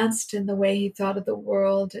advanced in the way he thought of the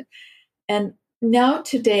world. And now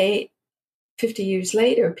today, 50 years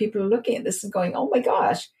later, people are looking at this and going, oh my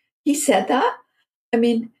gosh, he said that?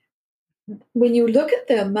 When you look at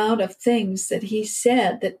the amount of things that he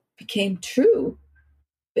said that became true,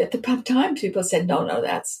 at the time people said, no,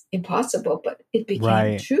 that's impossible, but it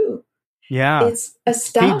became true. Yeah. It's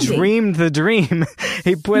astounding. He dreamed the dream.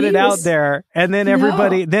 He put it out there, and then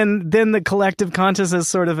everybody, then the collective consciousness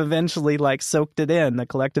sort of eventually soaked it in, the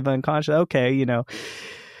collective unconscious. Okay,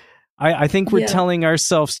 I think we're telling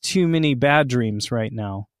ourselves too many bad dreams right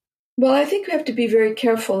now. Well, I think we have to be very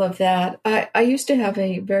careful of that. I used to have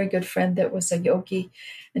a very good friend that was a yogi,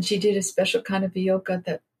 and she did a special kind of yoga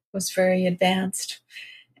that was very advanced.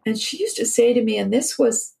 And she used to say to me, and this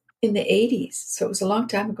was in the 80s, so it was a long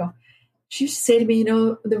time ago, she used to say to me,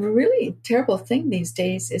 the really terrible thing these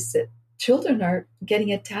days is that children are getting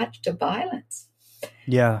attached to violence.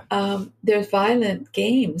 Yeah. There's violent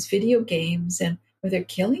games, video games, and where they're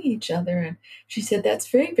killing each other. And she said that's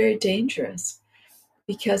very, very dangerous,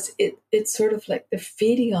 because it's sort of like they're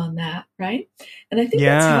feeding on that, right? And I think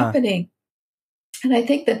that's happening. And I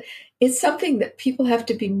think that it's something that people have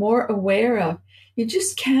to be more aware of. You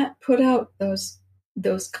just can't put out those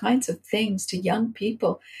kinds of things to young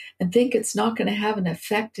people and think it's not going to have an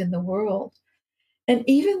effect in the world. And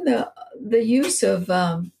even the use of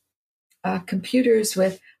computers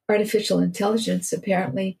with artificial intelligence,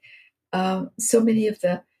 apparently, so many of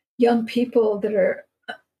the young people that are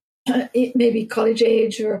maybe college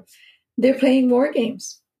age, or they're playing war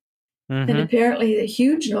games. And apparently the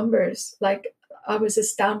huge numbers, I was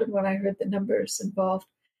astounded when I heard the numbers involved.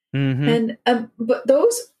 And but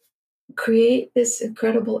those create this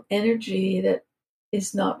incredible energy that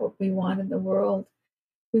is not what we want in the world.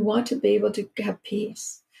 We want to be able to have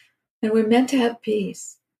peace, and we're meant to have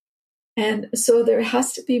peace. And so there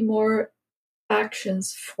has to be more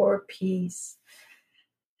actions for peace.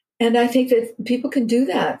 And I think that people can do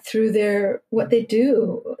that through what they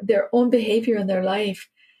do, their own behavior in their life.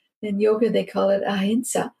 In yoga, they call it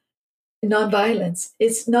ahimsa, nonviolence.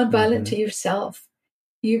 It's nonviolent to yourself.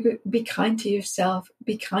 You be kind to yourself,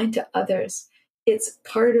 be kind to others. It's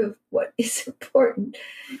part of what is important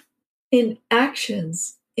in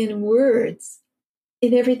actions, in words,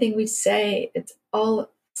 in everything we say. It's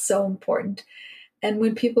all so important. And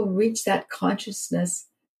when people reach that consciousness,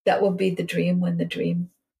 that will be the dream when the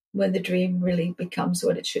dream really becomes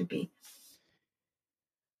what it should be.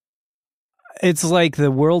 It's like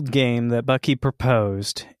the world game that Bucky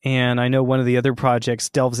proposed. And I know one of the other projects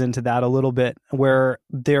delves into that a little bit, where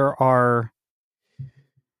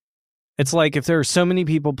it's like if there are so many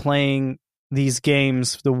people playing these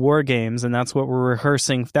games, the war games, and that's what we're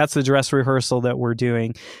rehearsing. That's the dress rehearsal that we're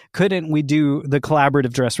doing. Couldn't we do the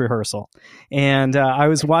collaborative dress rehearsal? And I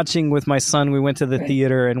was watching with my son. We went to the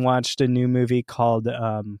theater and watched a new movie called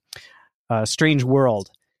Strange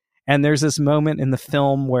World. And there's this moment in the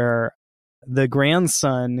film where the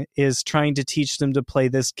grandson is trying to teach them to play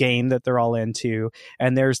this game that they're all into.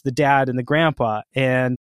 And there's the dad and the grandpa.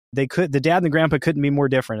 And the dad and the grandpa couldn't be more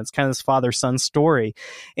different. It's kind of this father-son story.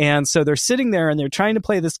 And so they're sitting there and they're trying to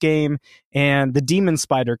play this game, and the demon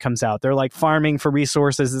spider comes out. They're like farming for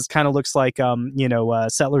resources. This kind of looks like,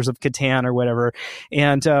 Settlers of Catan or whatever.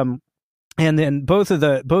 And then both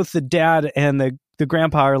the dad and the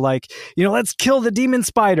grandpa are like, let's kill the demon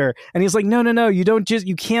spider. And he's like, no, you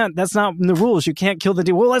can't, that's not in the rules. You can't kill the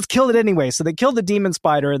demon. Well, let's kill it anyway. So they kill the demon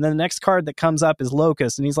spider. And then the next card that comes up is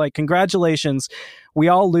Locust. And he's like, congratulations. We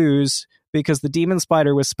all lose because the demon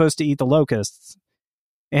spider was supposed to eat the locusts.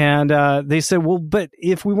 And they said, well, but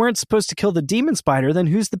if we weren't supposed to kill the demon spider, then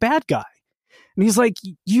who's the bad guy? And he's like,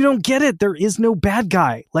 you don't get it. There is no bad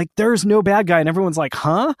guy. Like, there's no bad guy. And everyone's like,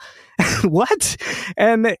 huh? What?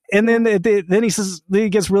 And then he says, he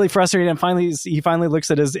gets really frustrated. And he finally looks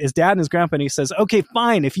at his dad and his grandpa, and he says, okay,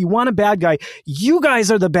 fine. If you want a bad guy, you guys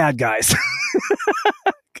are the bad guys.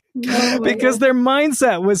 Because their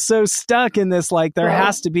mindset was so stuck in this, like, there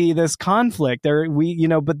has to be this conflict there.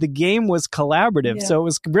 But the game was collaborative. Yeah. So it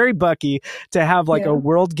was very Bucky to have like a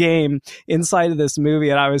world game inside of this movie.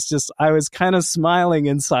 And I was kind of smiling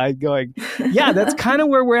inside going, yeah, that's kind of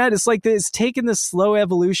where we're at. It's like it's taken this slow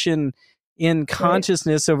evolution in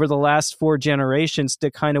consciousness over the last 4 generations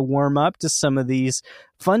to kind of warm up to some of these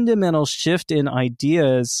fundamental shift in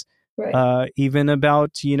ideas. Even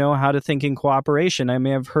about, how to think in cooperation. I may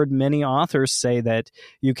have heard many authors say that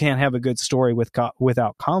you can't have a good story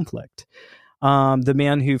without conflict. The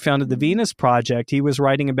man who founded the Venus Project, he was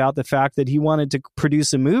writing about the fact that he wanted to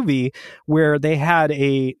produce a movie where they had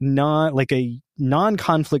a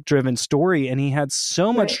non-conflict driven story, and he had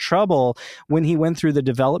so much trouble when he went through the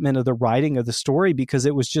development of the writing of the story, because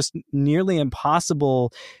it was just nearly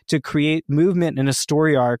impossible to create movement in a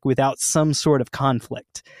story arc without some sort of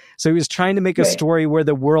conflict. So he was trying to make a story where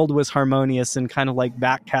the world was harmonious and kind of like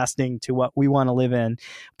backcasting to what we want to live in,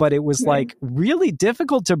 but it was like really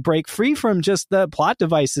difficult to break free from just the plot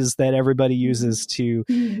devices that everybody uses to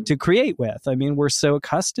create with. I mean, we're so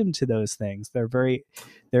accustomed to those things.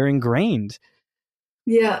 They're ingrained.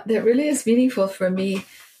 Yeah, that really is meaningful for me,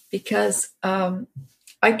 because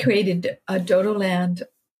I created a Dodo Land,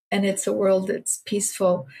 and it's a world that's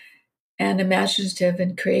peaceful and imaginative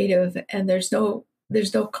and creative, and there's no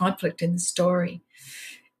conflict in the story.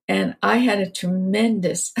 And I had a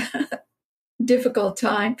tremendous difficult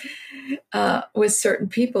time with certain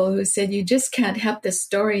people who said, you just can't have this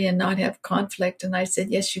story and not have conflict. And I said,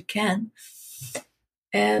 yes, you can.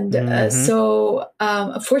 And so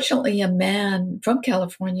fortunately, a man from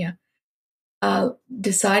California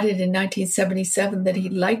decided in 1977 that he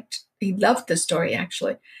loved the story,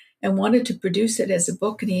 actually, and wanted to produce it as a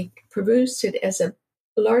book. And he produced it as a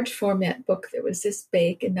large format book that was this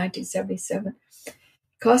big in 1977. It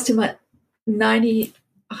cost him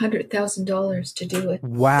 $100,000 to do it.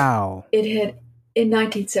 Wow. It had, in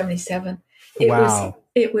 1977.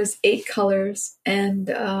 It was 8 colors and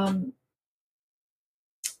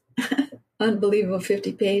unbelievable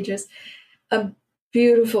 50 pages. A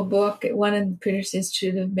beautiful book. It won the Printers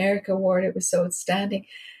Institute of America Award. It was so outstanding.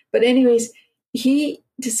 But anyways, he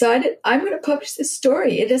decided, I'm going to publish this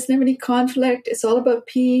story. It doesn't have any conflict. It's all about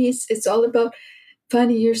peace. It's all about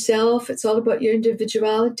finding yourself. It's all about your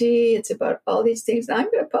individuality. It's about all these things.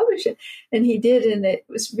 I'm going to publish it. And he did. And it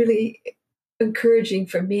was really encouraging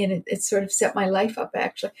for me. And it sort of set my life up,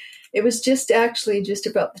 actually. It was just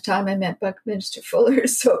about the time I met Buckminster Fuller.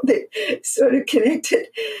 So they sort of connected.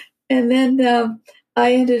 And then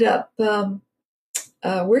I ended up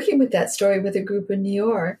working with that story with a group in New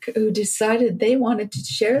York who decided they wanted to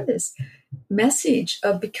share this message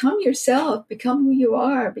of become yourself, become who you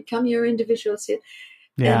are, become your individuality.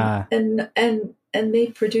 Yeah. And and they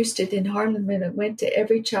produced it in Harlem, and it went to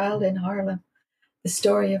every child in Harlem. The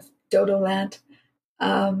story of Dodo Land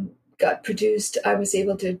got produced. I was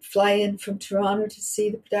able to fly in from Toronto to see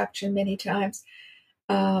the production many times,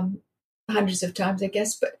 hundreds of times, I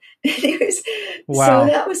guess. But anyways, Wow.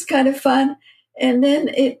 So that was kind of fun. And then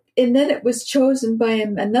it was chosen by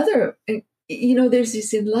another. There's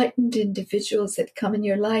these enlightened individuals that come in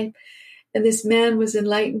your life, and this man was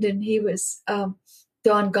enlightened, and he was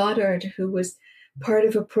Don Goddard, who was part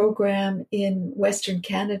of a program in Western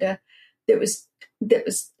Canada that was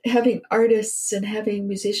having artists and having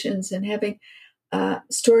musicians and having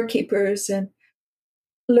storekeepers and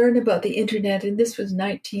learn about the internet. And this was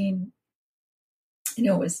 19,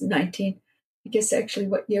 it was 19, I guess actually,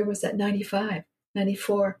 what year was that? 95,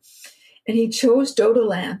 94. And he chose Dodo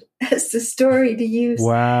Land as the story to use.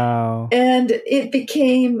 Wow. And it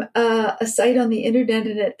became a site on the internet.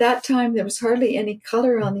 And at that time, there was hardly any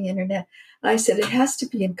color on the internet. I said, it has to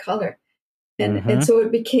be in color. And so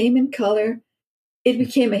it became in color. It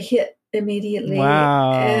became a hit immediately.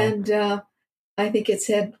 Wow. And I think it's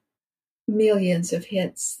had millions of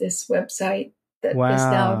hits, this website that is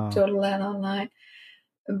now Dodo Land Online.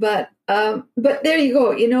 But there you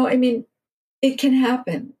go. It can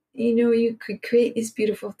happen. You could create these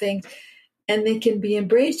beautiful things, and they can be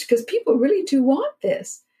embraced because people really do want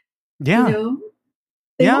this. Yeah.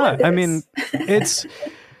 Yeah. I mean, it's,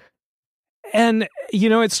 and,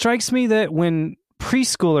 it strikes me that when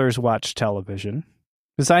preschoolers watch television,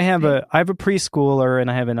 because I have a preschooler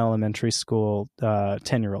and I have an elementary school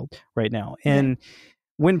 10-year-old right now. And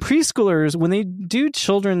when they do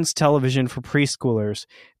children's television for preschoolers,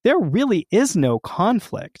 there really is no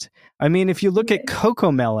conflict. I mean, if you look at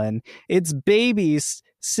Cocomelon, it's babies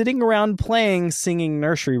sitting around playing, singing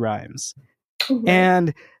nursery rhymes.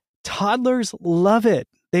 And toddlers love it.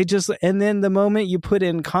 And then the moment you put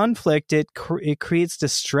in conflict, it creates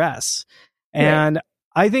distress. And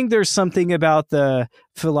I think there's something about the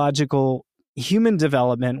philological human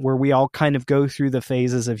development where we all kind of go through the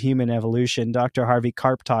phases of human evolution. Dr. Harvey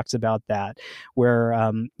Karp talks about that,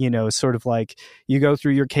 where, sort of like you go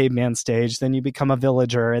through your caveman stage, then you become a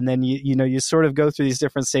villager, and then you sort of go through these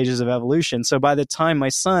different stages of evolution. So by the time my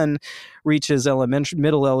son reaches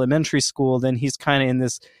middle elementary school, then he's kind of in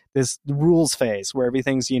this rules phase where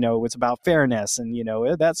everything's, it's about fairness and,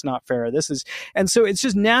 that's not fair. And so it's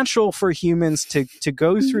just natural for humans to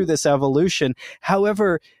go through this evolution.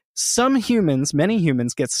 However, many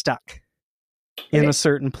humans get stuck in a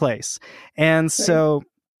certain place. And so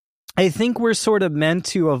I think we're sort of meant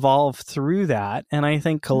to evolve through that. And I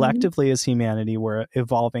think collectively as humanity, we're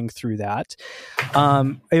evolving through that.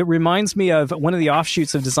 It reminds me of one of the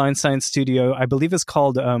offshoots of Design Science Studio, I believe it's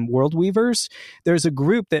called World Weavers. There's a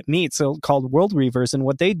group that meets called World Weavers. And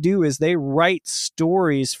what they do is they write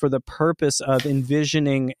stories for the purpose of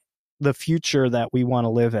envisioning the future that we want to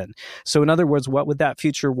live in. So in other words, what would that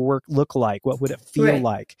future look like? What would it feel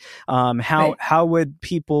like? How would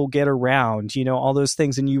people get around? All those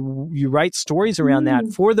things. And you write stories around that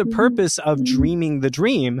for the purpose of dreaming the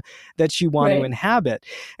dream that you want to inhabit.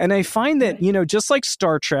 And I find that, just like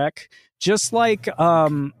Star Trek, just like,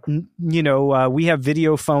 we have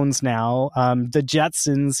video phones now, the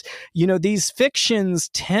Jetsons, these fictions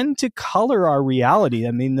tend to color our reality.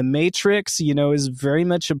 I mean, The Matrix, is very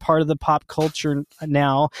much a part of the pop culture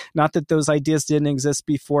now. Not that those ideas didn't exist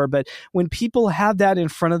before, but when people have that in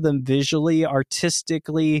front of them visually,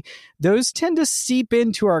 artistically, those tend to seep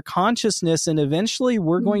into our consciousness. And eventually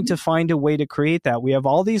we're going to find a way to create that. We have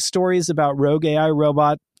all these stories about rogue AI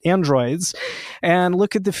robot androids, and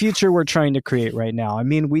look at the future we're trying to create right now. I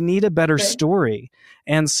mean, we need a better story.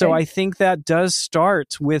 And so I think that does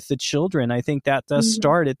start with the children. I think that does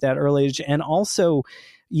start at that early age, and also,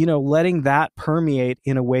 letting that permeate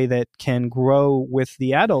in a way that can grow with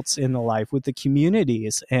the adults in the life, with the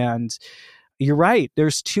communities. And you're right,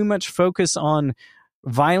 there's too much focus on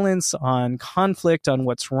violence, on conflict, on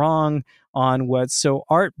what's wrong, so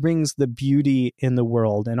art brings the beauty in the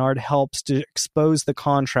world, and art helps to expose the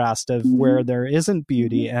contrast of where there isn't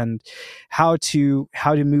beauty and how to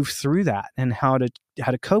move through that and how to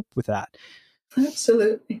cope with that.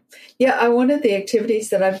 Absolutely. Yeah. One of the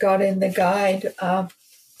activities that I've got in the guide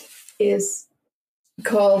is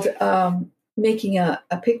called making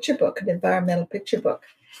a picture book, an environmental picture book.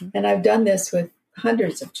 And I've done this with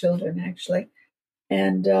hundreds of children, actually.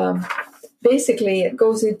 And basically, it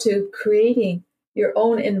goes into creating your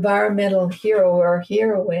own environmental hero or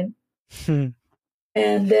heroine. And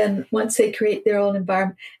then once they create their own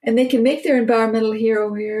environment, and they can make their environmental hero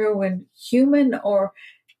or heroine human or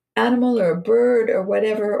animal or bird or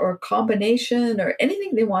whatever, or combination or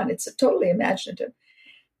anything they want. It's totally imaginative.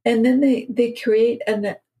 and then they create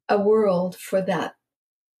a world for that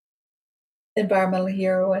environmental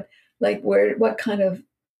hero, and like what kind of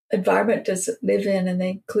environment does it live in, and they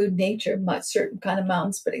include nature, certain kind of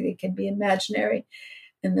mountains, but they can be imaginary,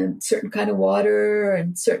 and then certain kind of water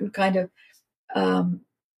and certain kind of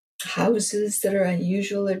houses that are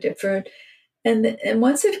unusual or different. And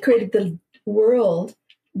once they've created the world,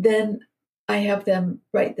 then I have them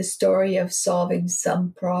write the story of solving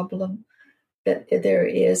some problem that there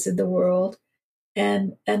is in the world.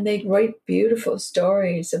 And they write beautiful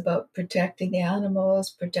stories about protecting the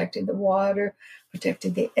animals, protecting the water,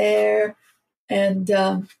 protecting the air. And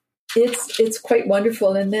it's quite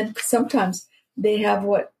wonderful. And then sometimes they have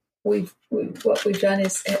what we've done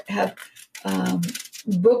is have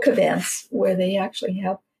book events where they actually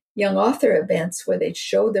have young author events where they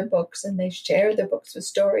show their books and they share their books with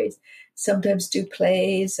stories, sometimes do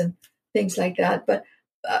plays and things like that. But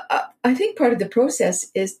I think part of the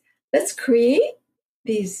process is let's create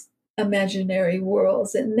these imaginary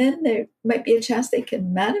worlds, and then there might be a chance they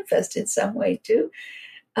can manifest in some way too,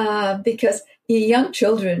 because young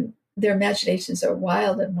children, their imaginations are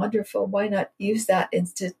wild and wonderful. Why not use that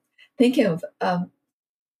instead thinking of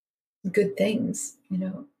good things,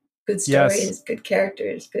 good stories, yes, good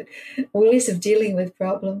characters, good ways of dealing with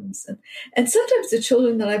problems. And sometimes the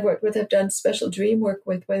children that I've worked with have done special dream work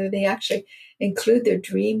with, whether they actually include their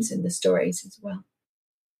dreams in the stories as well.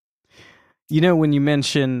 When you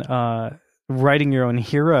mention writing your own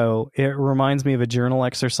hero, it reminds me of a journal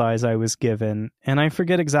exercise I was given. And I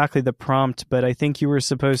forget exactly the prompt, but I think you were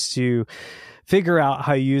supposed to figure out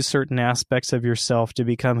how you use certain aspects of yourself to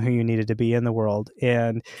become who you needed to be in the world.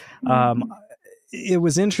 And it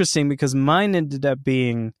was interesting because mine ended up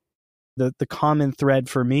being the common thread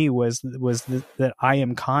for me was that I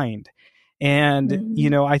am kind. And,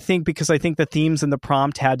 I think the themes in the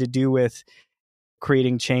prompt had to do with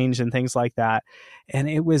creating change and things like that. And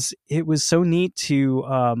it was so neat to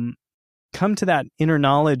come to that inner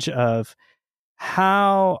knowledge of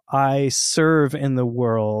how I serve in the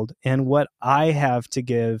world and what I have to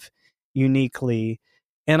give uniquely.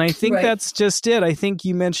 And I think that's just it. I think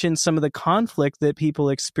you mentioned some of the conflict that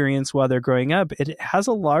people experience while they're growing up. It has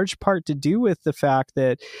a large part to do with the fact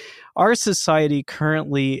that our society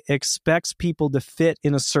currently expects people to fit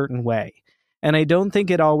in a certain way. And I don't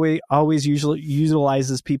think it always usually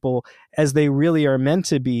utilizes people as they really are meant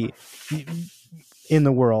to be in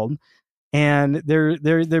the world. And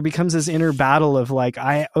there becomes this inner battle of like,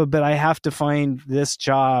 but I have to find this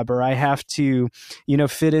job, or I have to,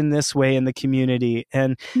 fit in this way in the community.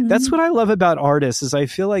 And that's what I love about artists is I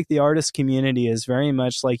feel like the artist community is very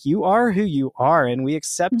much like you are who you are, and we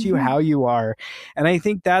accept you how you are. And I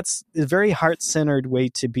think that's a very heart-centered way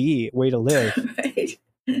to live. Right.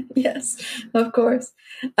 Yes, of course.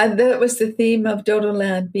 And that was the theme of Dodo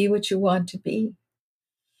Land, be what you want to be.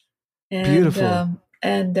 And, beautiful.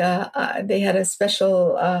 They had a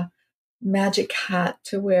special magic hat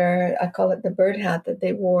to wear. I call it the bird hat that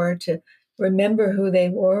they wore to remember who they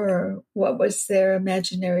were, what was their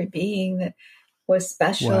imaginary being that was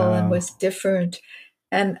special and was different.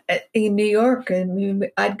 And in New York,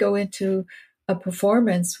 I'd go into a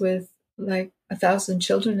performance with like 1,000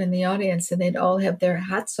 children in the audience, and they'd all have their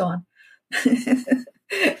hats on.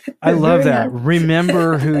 I love that.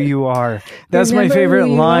 Remember who you are. That's my favorite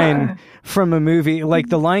line from a movie. Like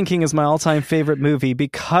The Lion King is my all-time favorite movie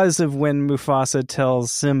because of when Mufasa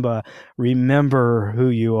tells Simba, remember who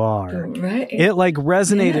you are. Right. It like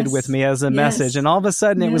resonated with me as a message. And all of a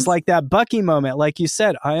sudden it was like that Bucky moment. Like you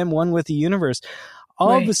said, I am one with the universe.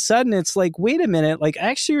 All of a sudden it's like, wait a minute. Like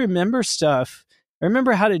I actually remember stuff. I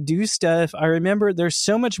remember how to do stuff. I remember there's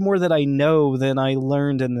so much more that I know than I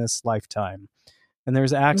learned in this lifetime. And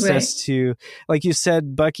there's access to, like you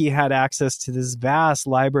said, Bucky had access to this vast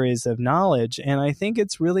libraries of knowledge. And I think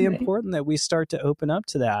it's really important that we start to open up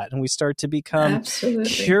to that and we start to become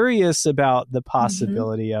curious about the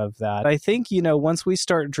possibility of that. I think, once we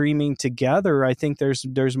start dreaming together, I think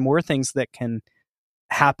there's more things that can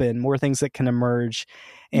happen, more things that can emerge.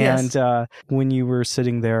 And when you were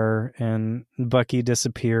sitting there and Bucky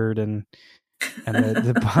disappeared and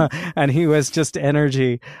and he was just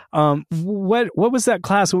energy. What was that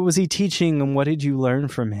class? What was he teaching, and what did you learn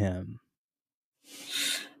from him?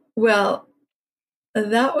 Well,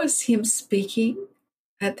 that was him speaking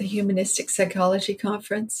at the Humanistic Psychology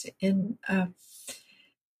Conference in.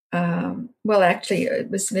 Actually,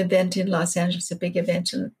 it was an event in Los Angeles, a big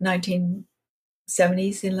event in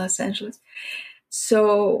 1970s in Los Angeles.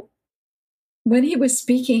 So when he was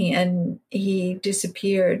speaking and he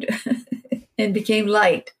disappeared and became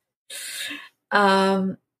light,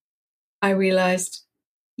 I realized,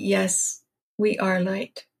 yes, we are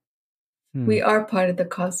light. We are part of the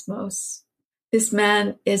cosmos. This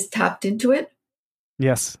man is tapped into it.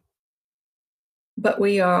 Yes. But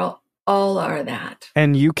we all are that.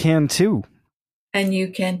 And you can too. And you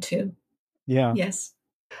can too. Yeah. Yes.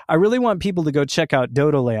 I really want people to go check out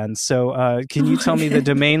Dodoland. So can you tell me the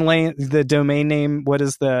domain name? What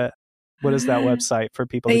is that website for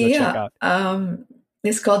people to go check out?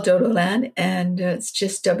 It's called Dodoland, and it's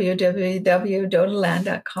just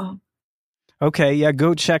www.dodoland.com. Okay, yeah,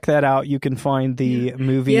 go check that out. You can find the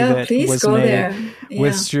movie that was made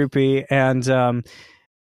with Stroopy. And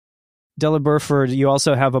Della Burford, you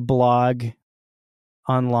also have a blog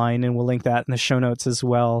online, and we'll link that in the show notes as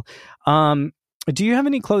well. Do you have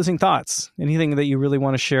any closing thoughts? Anything that you really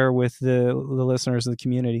want to share with the listeners of the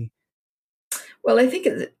community? Well, I think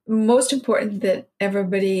it's most important that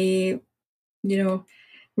everybody,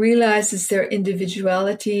 realizes their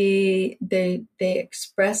individuality. They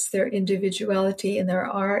express their individuality in their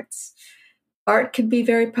arts. Art can be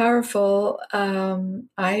very powerful.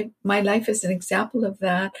 My life is an example of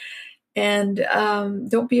that. And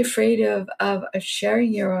don't be afraid of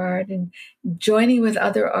sharing your art and joining with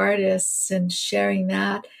other artists and sharing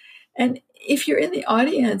that. And if you're in the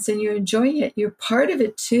audience and you're enjoying it, you're part of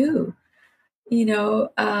it too.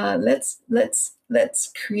 Let's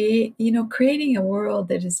create. Creating a world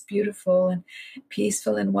that is beautiful and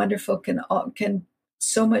peaceful and wonderful can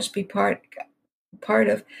so much be part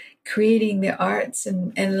of creating the arts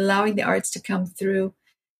and allowing the arts to come through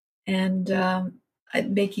and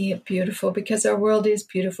making it beautiful, because our world is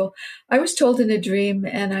beautiful. I was told in a dream,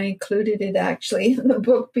 and I included it actually in the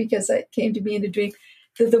book because it came to me in a dream,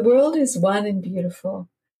 that the world is one and beautiful.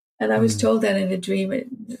 And I was told that in a dream,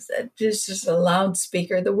 just a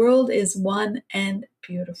loudspeaker. The world is one and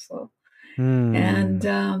beautiful.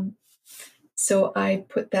 And so I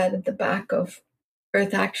put that at the back of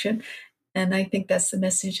Earth Action. And I think that's the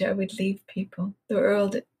message I would leave people.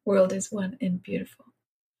 The world is one and beautiful.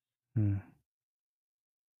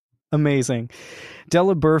 Amazing.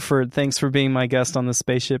 Della Burford, thanks for being my guest on the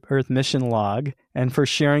Spaceship Earth Mission Log and for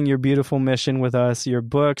sharing your beautiful mission with us, your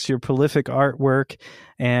books, your prolific artwork,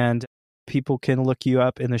 and people can look you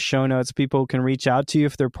up in the show notes. People can reach out to you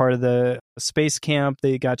if they're part of the space camp.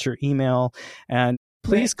 They got your email. And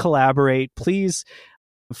please collaborate. Please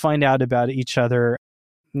find out about each other.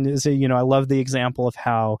 I love the example of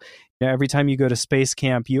how every time you go to space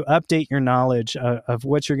camp, you update your knowledge of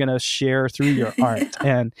what you're going to share through your art.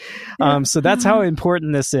 And so that's how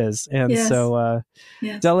important this is. And so,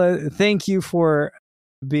 Della, thank you for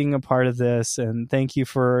being a part of this. And thank you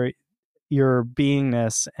for your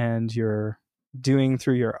beingness and your doing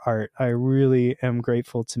through your art. I really am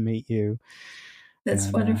grateful to meet you. That's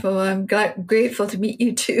wonderful. I'm grateful to meet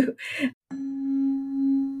you too.